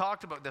we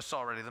talked about this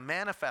already, the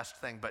manifest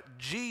thing, but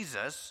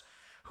Jesus,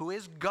 who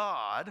is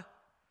God,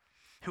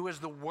 who is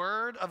the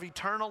word of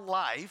eternal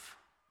life,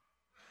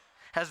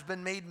 has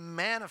been made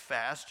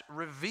manifest,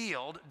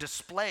 revealed,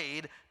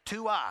 displayed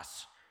to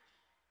us.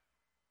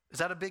 Is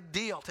that a big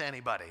deal to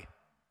anybody?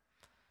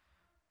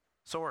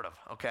 Sort of,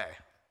 okay.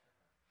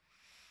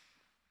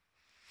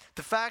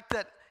 The fact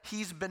that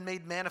he's been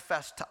made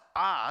manifest to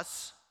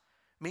us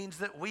means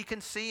that we can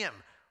see him,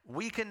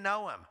 we can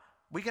know him,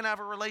 we can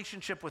have a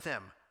relationship with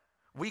him,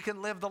 we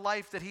can live the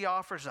life that he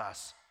offers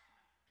us.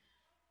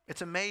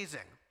 It's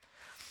amazing.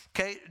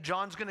 Okay,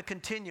 John's going to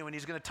continue and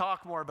he's going to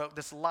talk more about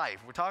this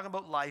life. We're talking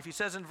about life. He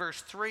says in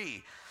verse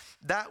 3,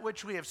 that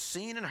which we have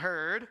seen and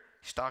heard,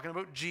 he's talking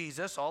about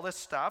Jesus, all this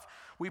stuff,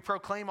 we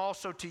proclaim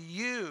also to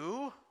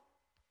you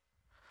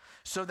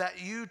so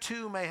that you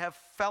too may have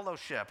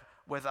fellowship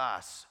with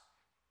us.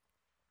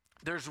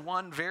 There's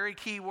one very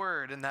key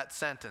word in that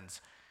sentence.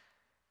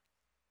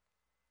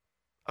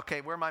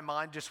 Okay, where my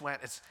mind just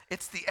went,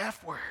 it's the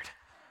F word.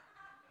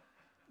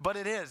 But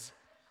it is.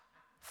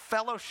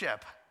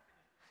 Fellowship.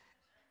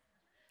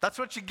 That's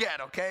what you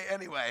get, okay?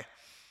 Anyway,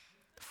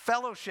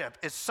 fellowship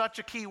is such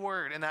a key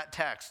word in that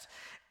text.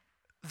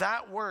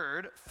 That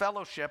word,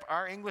 fellowship,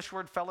 our English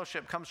word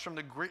fellowship comes from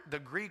the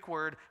Greek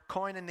word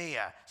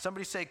koinonia.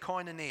 Somebody say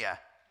koinonia.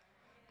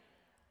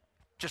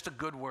 Just a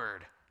good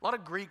word. A lot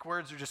of Greek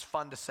words are just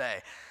fun to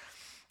say.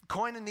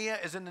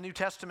 Koinonia is in the New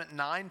Testament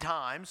 9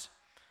 times,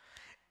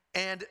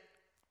 and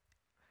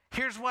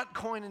Here's what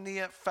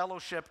koinonia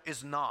fellowship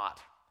is not.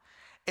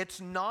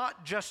 It's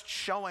not just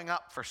showing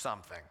up for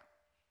something,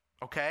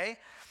 okay?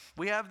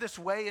 We have this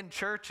way in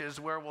churches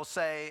where we'll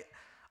say,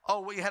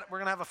 oh, we're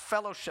going to have a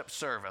fellowship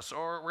service,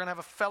 or we're going to have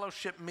a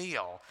fellowship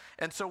meal.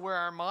 And so where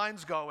our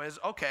minds go is,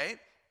 okay,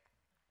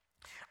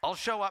 I'll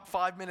show up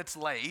 5 minutes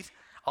late,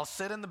 I'll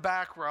sit in the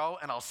back row,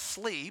 and I'll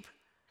sleep,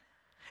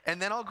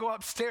 and then I'll go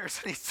upstairs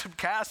and eat some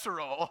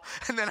casserole,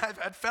 and then I've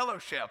had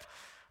fellowship,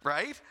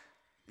 right?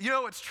 You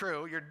know it's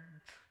true. You're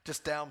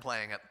just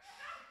downplaying it.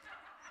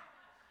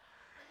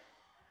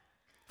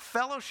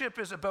 Fellowship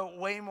is about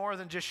way more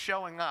than just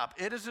showing up.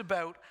 It is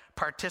about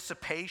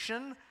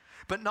participation,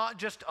 but not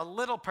just a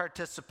little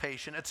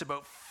participation. It's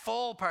about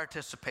full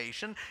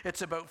participation.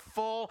 It's about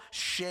full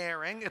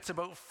sharing. It's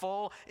about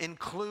full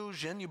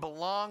inclusion. You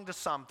belong to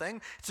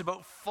something. It's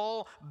about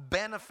full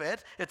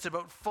benefit. It's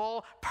about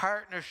full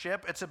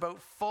partnership. It's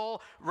about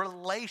full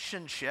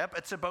relationship.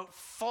 It's about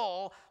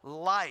full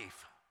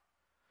life.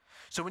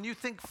 So when you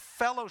think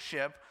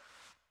fellowship,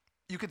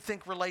 you could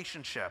think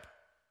relationship.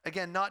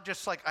 Again, not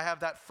just like I have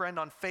that friend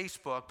on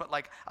Facebook, but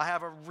like I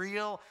have a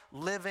real,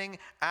 living,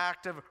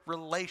 active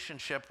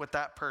relationship with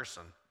that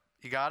person.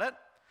 You got it?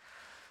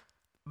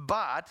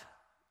 But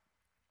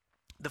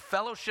the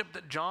fellowship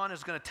that John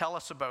is going to tell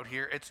us about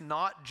here, it's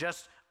not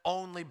just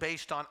only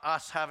based on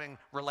us having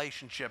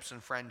relationships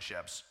and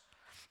friendships.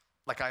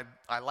 Like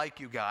I like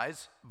you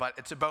guys, but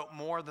it's about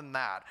more than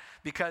that.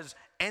 Because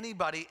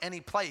anybody, any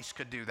place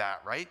could do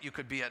that, right? You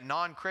could be a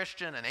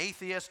non-Christian, an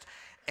atheist,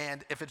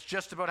 and if it's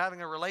just about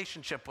having a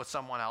relationship with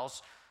someone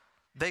else,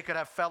 they could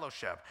have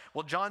fellowship.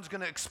 Well, John's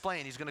going to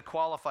explain. He's going to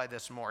qualify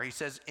this more. He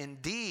says,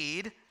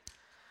 indeed,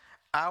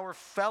 our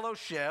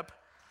fellowship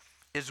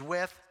is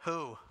with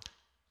who?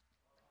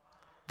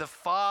 The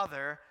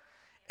Father,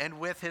 and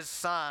with his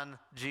Son,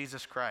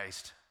 Jesus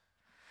Christ.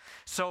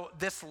 So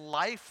this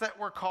life that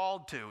we're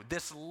called to,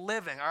 this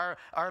living,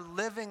 our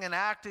living and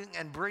acting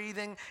and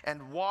breathing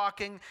and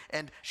walking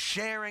and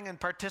sharing and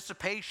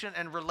participation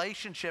and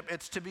relationship,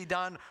 it's to be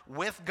done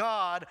with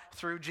God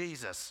through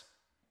Jesus.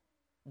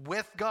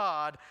 With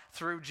God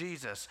through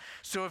Jesus.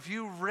 So if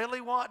you really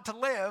want to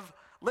live,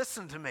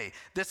 listen to me.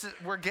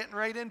 We're getting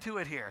right into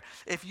it here.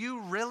 If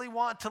you really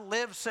want to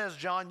live, says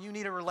John, you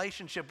need a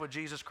relationship with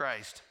Jesus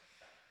Christ.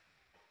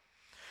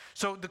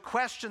 So the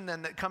question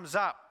then that comes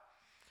up,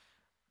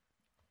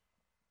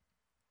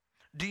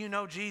 do you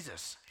know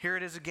Jesus? Here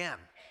it is again.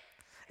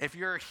 If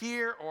you're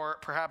here or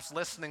perhaps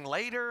listening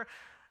later,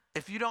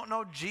 if you don't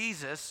know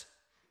Jesus,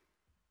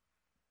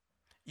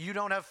 you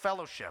don't have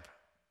fellowship.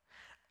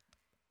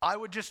 I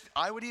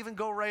would even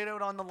go right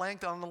out on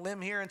the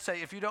limb here and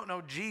say, if you don't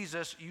know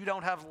Jesus, you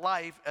don't have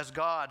life as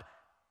God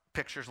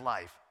pictures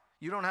life.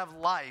 You don't have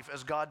life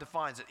as God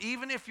defines it.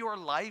 Even if your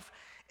life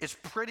is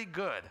pretty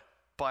good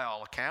by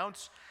all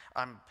accounts,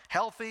 I'm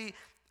healthy,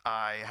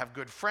 I have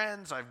good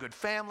friends, I have good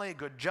family, a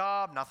good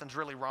job, nothing's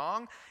really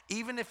wrong.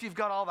 Even if you've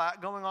got all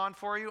that going on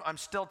for you, I'm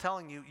still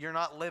telling you, you're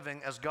not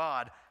living as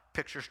God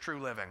pictures true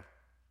living.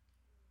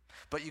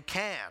 But you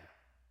can.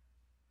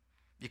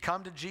 You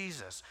come to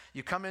Jesus.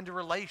 You come into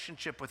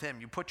relationship with him.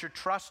 You put your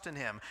trust in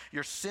him.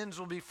 Your sins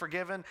will be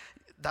forgiven.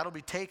 That'll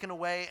be taken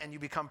away, and you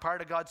become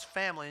part of God's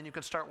family, and you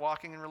can start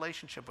walking in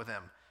relationship with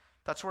him.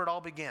 That's where it all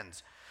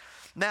begins.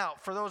 Now,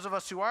 for those of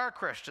us who are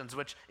Christians,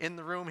 which in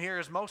the room here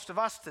is most of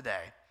us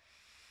today,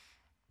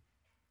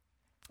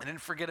 I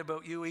didn't forget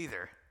about you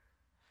either.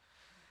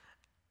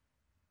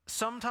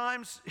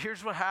 Sometimes,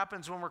 here's what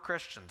happens when we're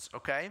Christians,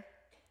 okay?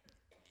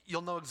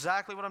 You'll know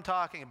exactly what I'm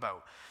talking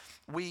about.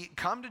 We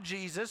come to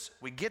Jesus,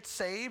 we get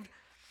saved,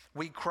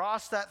 we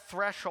cross that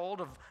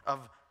threshold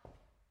of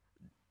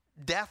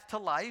death to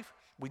life.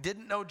 We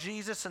didn't know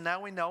Jesus, and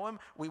now we know him.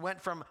 We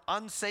went from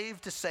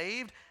unsaved to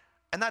saved,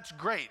 and that's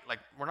great. Like,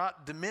 we're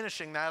not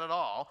diminishing that at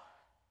all.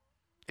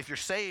 If you're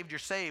saved, you're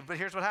saved. But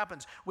here's what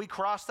happens. We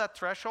cross that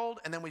threshold,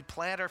 and then we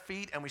plant our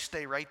feet, and we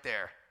stay right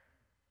there.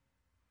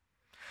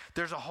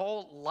 There's a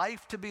whole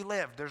life to be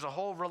lived. There's a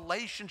whole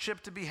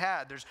relationship to be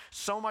had. There's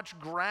so much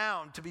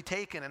ground to be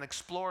taken and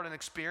explored and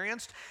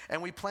experienced,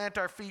 and we plant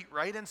our feet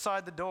right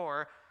inside the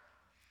door.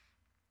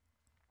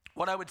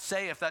 What I would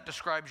say, if that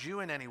describes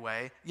you in any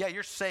way, yeah,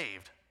 you're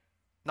saved.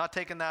 Not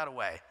taking that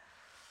away.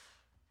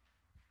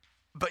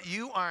 But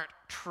you aren't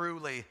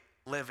truly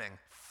living,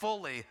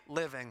 fully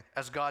living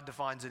as God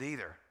defines it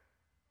either.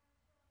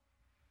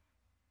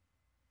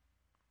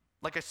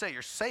 Like I say,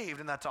 you're saved,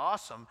 and that's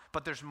awesome,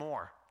 but there's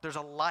more. There's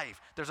a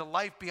life. There's a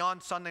life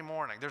beyond Sunday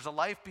morning. There's a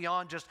life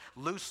beyond just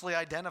loosely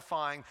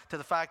identifying to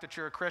the fact that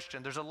you're a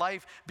Christian. There's a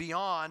life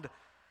beyond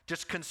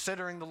just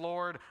considering the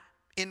Lord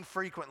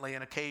infrequently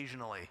and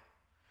occasionally.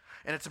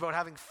 And it's about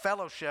having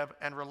fellowship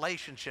and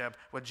relationship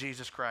with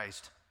Jesus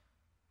Christ.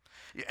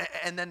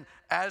 And then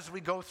as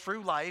we go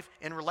through life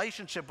in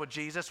relationship with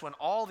Jesus, when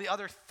all the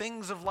other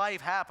things of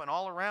life happen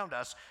all around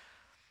us,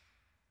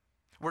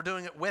 we're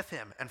doing it with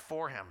him and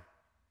for him.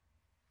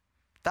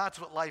 That's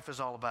what life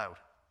is all about.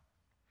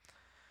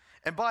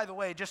 And by the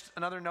way, just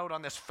another note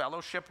on this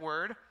fellowship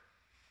word.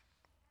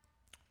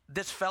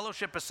 This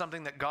fellowship is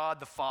something that God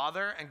the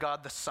Father and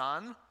God the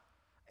Son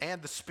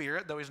and the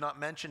Spirit, though he's not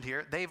mentioned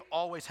here, they've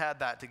always had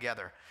that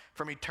together.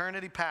 From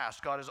eternity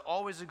past, God has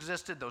always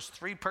existed, those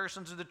three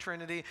persons of the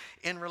Trinity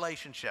in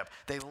relationship.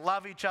 They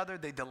love each other,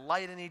 they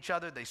delight in each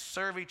other, they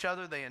serve each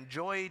other, they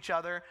enjoy each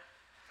other.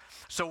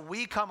 So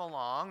we come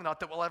along, not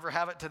that we'll ever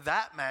have it to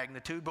that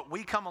magnitude, but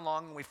we come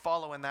along and we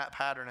follow in that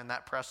pattern and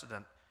that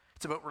precedent.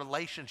 It's about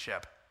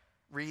relationship,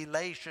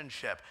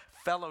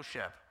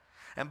 fellowship.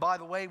 And by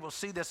the way, we'll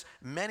see this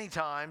many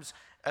times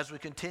as we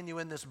continue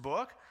in this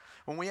book.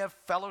 When we have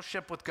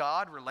fellowship with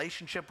God,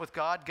 relationship with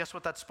God, guess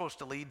what that's supposed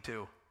to lead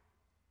to?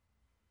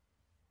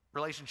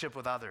 Relationship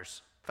with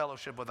others,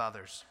 fellowship with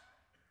others.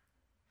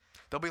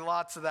 There'll be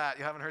lots of that.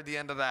 You haven't heard the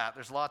end of that.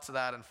 There's lots of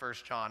that in 1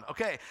 John.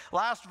 Okay,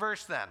 last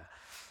verse then.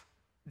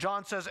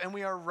 John says, and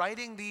we are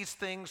writing these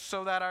things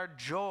so that our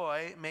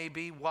joy may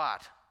be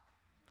what?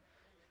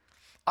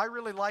 I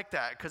really like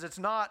that because it's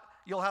not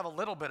you'll have a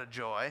little bit of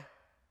joy.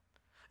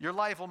 Your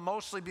life will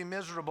mostly be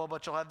miserable,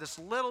 but you'll have this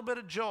little bit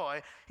of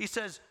joy. He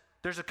says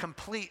there's a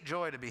complete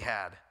joy to be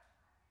had.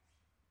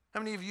 How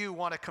many of you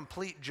want a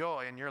complete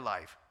joy in your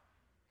life?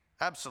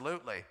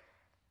 Absolutely.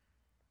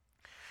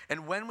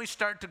 And when we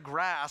start to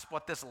grasp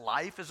what this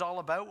life is all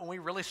about, when we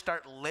really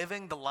start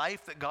living the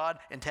life that God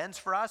intends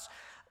for us,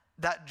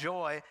 that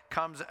joy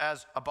comes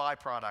as a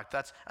byproduct.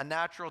 That's a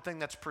natural thing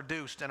that's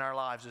produced in our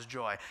lives is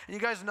joy. And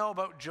you guys know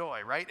about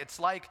joy, right? It's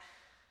like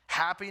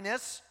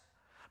happiness,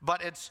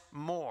 but it's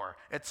more.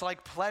 It's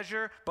like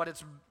pleasure, but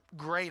it's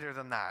greater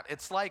than that.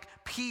 It's like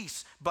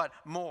peace, but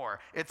more.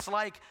 It's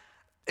like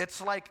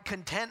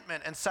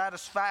contentment and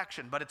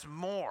satisfaction, but it's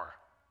more.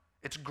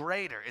 It's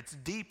greater. It's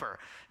deeper.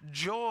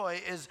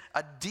 Joy is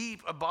a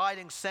deep,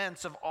 abiding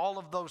sense of all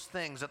of those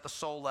things at the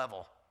soul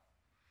level.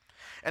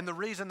 And the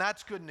reason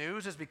that's good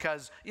news is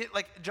because,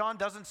 like John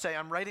doesn't say,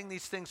 I'm writing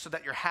these things so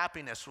that your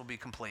happiness will be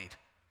complete.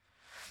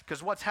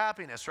 Because what's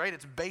happiness, right?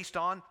 It's based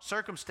on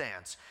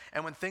circumstance.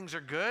 And when things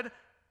are good,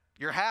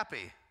 you're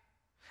happy.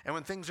 And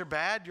when things are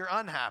bad, you're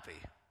unhappy.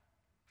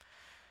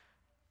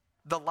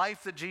 The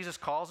life that Jesus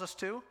calls us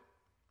to,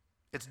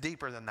 it's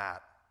deeper than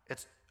that.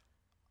 It's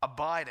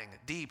abiding,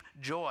 deep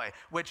joy,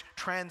 which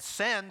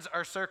transcends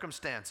our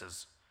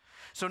circumstances.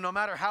 So no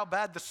matter how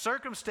bad the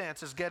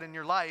circumstances get in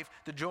your life,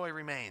 the joy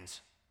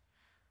remains.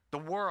 The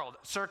world,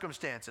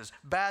 circumstances,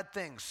 bad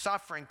things,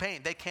 suffering,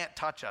 pain, they can't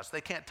touch us. They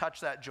can't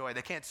touch that joy.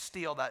 They can't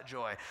steal that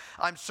joy.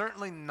 I'm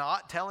certainly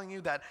not telling you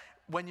that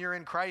when you're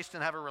in Christ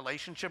and have a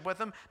relationship with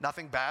Him,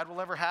 nothing bad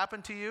will ever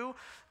happen to you.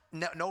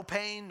 No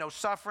pain, no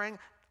suffering.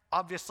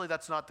 Obviously,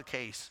 that's not the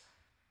case.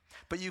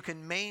 But you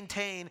can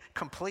maintain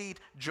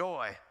complete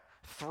joy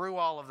through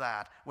all of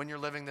that when you're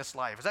living this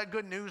life. Is that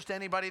good news to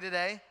anybody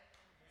today?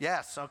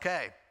 Yes,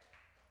 okay.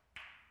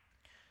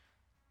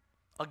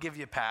 I'll give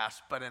you a pass,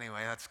 but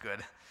anyway, that's good.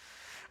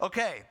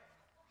 Okay.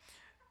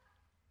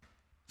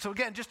 So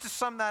again, just to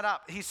sum that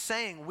up, he's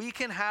saying we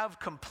can have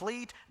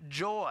complete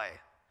joy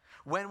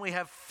when we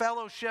have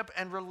fellowship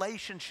and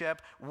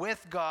relationship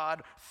with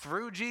God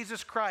through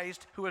Jesus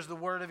Christ, who is the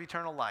Word of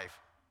eternal life.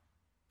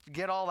 You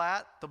get all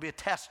that? There'll be a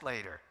test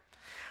later.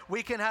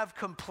 We can have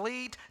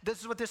complete,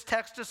 this is what this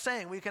text is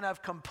saying, we can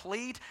have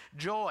complete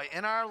joy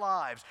in our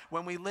lives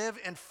when we live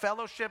in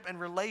fellowship and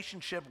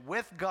relationship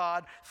with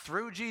God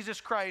through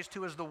Jesus Christ,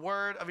 who is the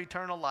Word of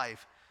eternal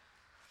life.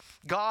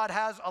 God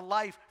has a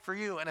life for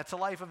you, and it's a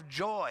life of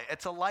joy.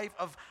 It's a life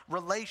of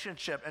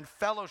relationship and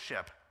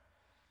fellowship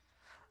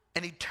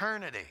and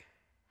eternity.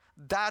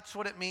 That's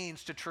what it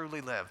means to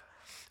truly live.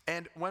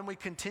 And when we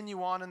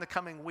continue on in the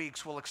coming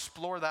weeks, we'll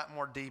explore that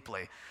more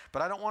deeply.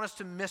 But I don't want us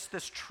to miss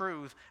this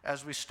truth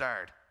as we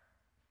start.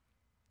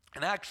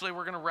 And actually,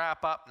 we're going to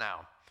wrap up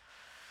now.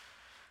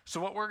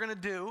 So what we're going to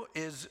do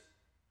is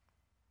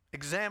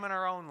examine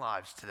our own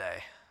lives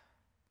today.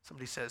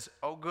 Somebody says,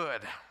 oh,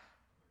 good.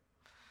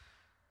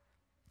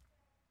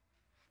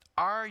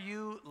 Are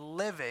you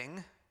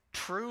living,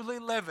 truly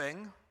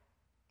living,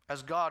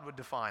 as God would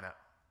define it?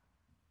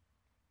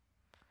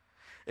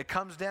 It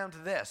comes down to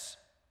this.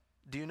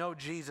 Do you know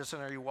Jesus,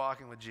 and are you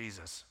walking with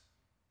Jesus?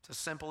 It's as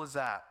simple as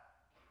that.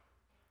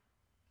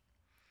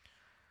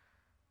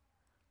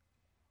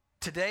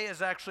 Today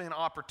is actually an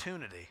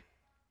opportunity.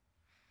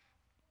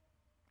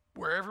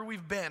 Wherever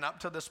we've been up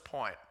to this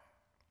point,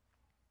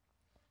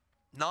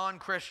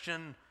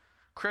 non-Christian,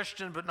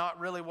 Christian but not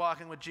really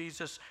walking with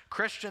Jesus,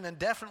 Christian and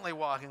definitely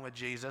walking with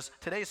Jesus,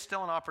 today is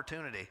still an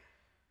opportunity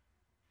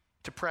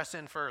to press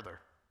in further.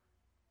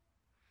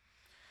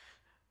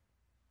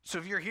 So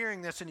if you're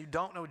hearing this and you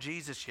don't know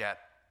Jesus yet,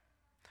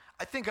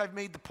 I think I've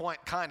made the point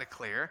kind of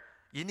clear.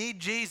 You need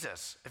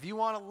Jesus. If you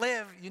want to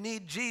live, you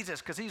need Jesus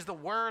because He's the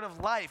Word of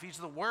life. He's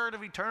the Word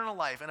of eternal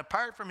life. And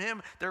apart from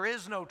Him, there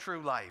is no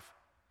true life.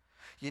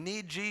 You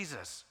need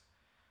Jesus.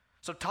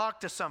 So talk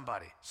to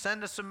somebody.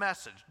 Send us a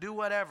message. Do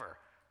whatever.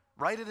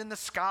 Write it in the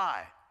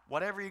sky.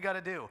 Whatever you got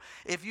to do.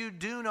 If you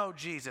do know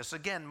Jesus,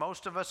 again,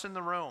 most of us in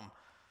the room,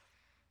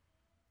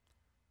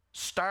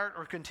 start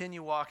or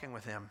continue walking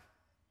with Him.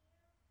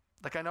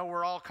 Like I know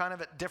we're all kind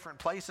of at different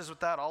places with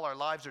that. All our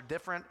lives are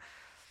different.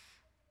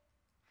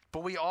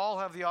 But we all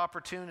have the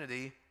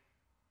opportunity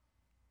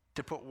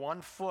to put one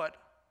foot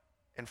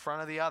in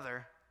front of the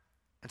other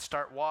and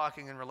start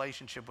walking in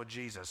relationship with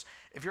Jesus.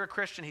 If you're a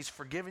Christian, he's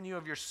forgiven you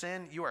of your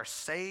sin. You are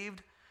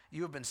saved.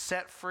 You have been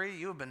set free.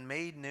 You have been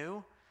made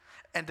new.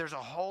 And there's a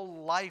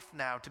whole life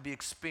now to be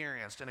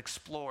experienced and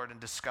explored and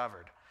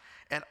discovered.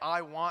 And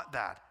I want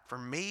that for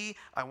me.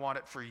 I want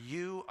it for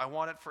you. I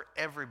want it for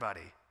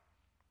everybody.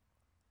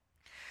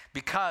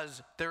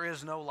 Because there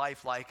is no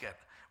life like it.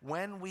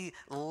 When we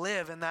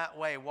live in that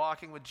way,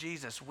 walking with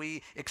Jesus,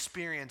 we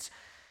experience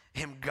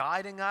him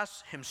guiding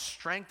us, him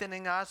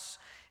strengthening us.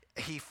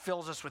 He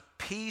fills us with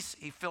peace.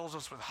 He fills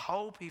us with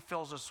hope. He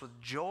fills us with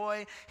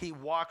joy. He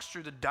walks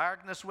through the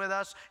darkness with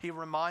us. He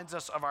reminds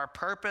us of our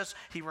purpose.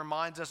 He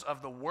reminds us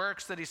of the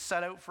works that he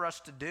set out for us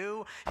to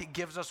do. He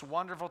gives us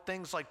wonderful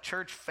things like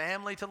church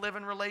family to live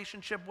in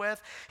relationship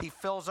with. He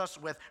fills us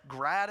with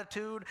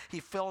gratitude. He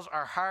fills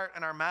our heart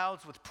and our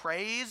mouths with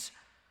praise.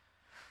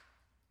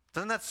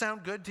 Doesn't that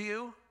sound good to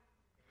you?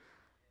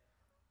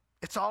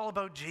 It's all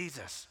about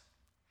Jesus.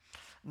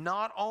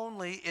 Not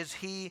only is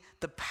he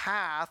the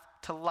path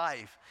to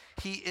life,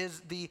 he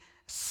is the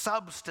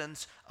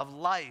substance of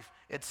life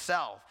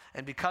itself.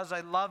 And because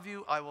I love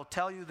you, I will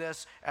tell you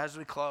this as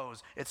we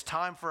close. It's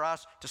time for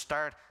us to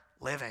start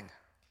living.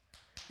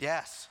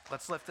 Yes,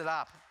 let's lift it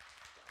up.